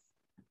is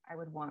I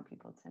would want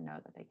people to know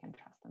that they can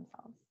trust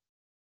themselves.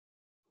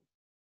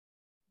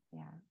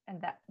 Yeah.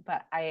 And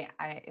but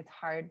it's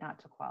hard not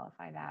to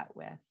qualify that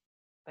with,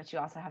 but you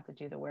also have to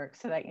do the work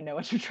so that you know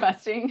what you're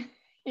trusting,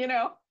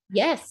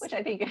 Yes. Which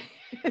I think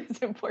is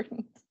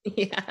important.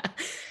 Yeah.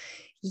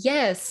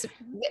 Yes.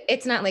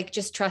 It's not like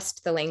just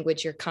trust the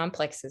language your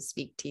complexes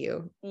speak to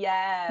you.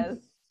 Yes.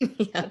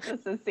 That's a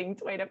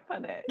succinct way to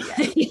put it. Yes,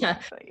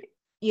 exactly.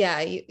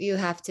 Yeah. You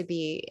have to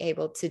be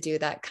able to do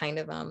that kind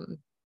of,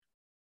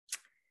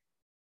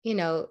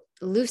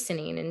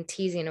 loosening and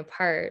teasing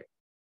apart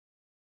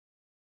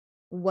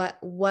what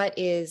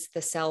is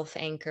the self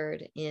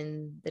anchored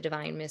in the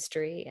divine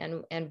mystery,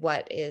 and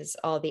what is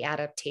all the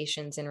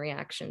adaptations and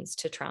reactions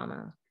to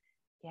trauma.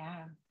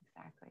 Yeah,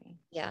 exactly.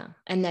 Yeah.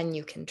 And then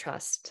you can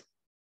trust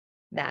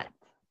that.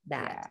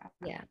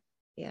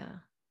 Yeah.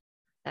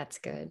 That's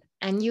good.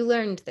 And you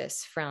learned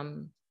this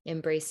from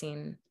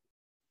embracing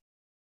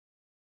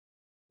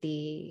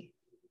the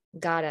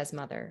God as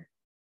mother,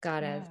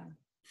 God as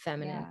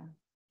feminine.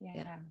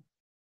 Yeah.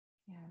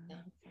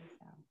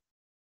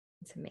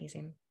 It's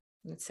amazing.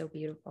 It's so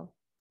beautiful.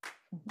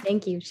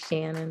 Thank you,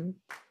 Shannon.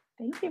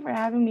 Thank you for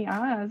having me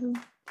on. This is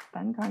a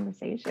fun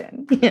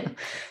conversation. Yeah,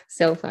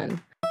 so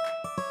fun.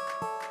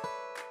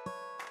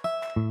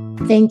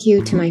 Thank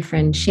you to my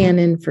friend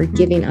Shannon for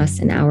giving us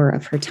an hour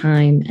of her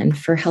time and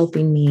for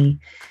helping me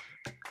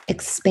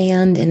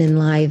expand and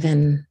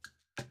enliven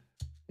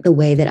the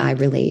way that I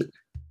relate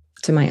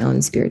to my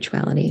own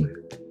spirituality.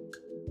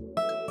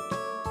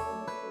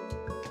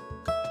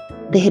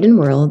 The Hidden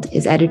World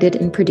is edited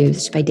and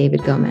produced by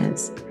David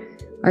Gomez.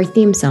 Our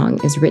theme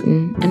song is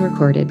written and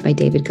recorded by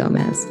David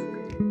Gomez.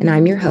 And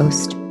I'm your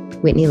host,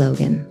 Whitney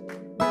Logan.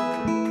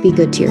 Be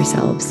good to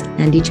yourselves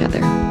and each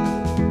other.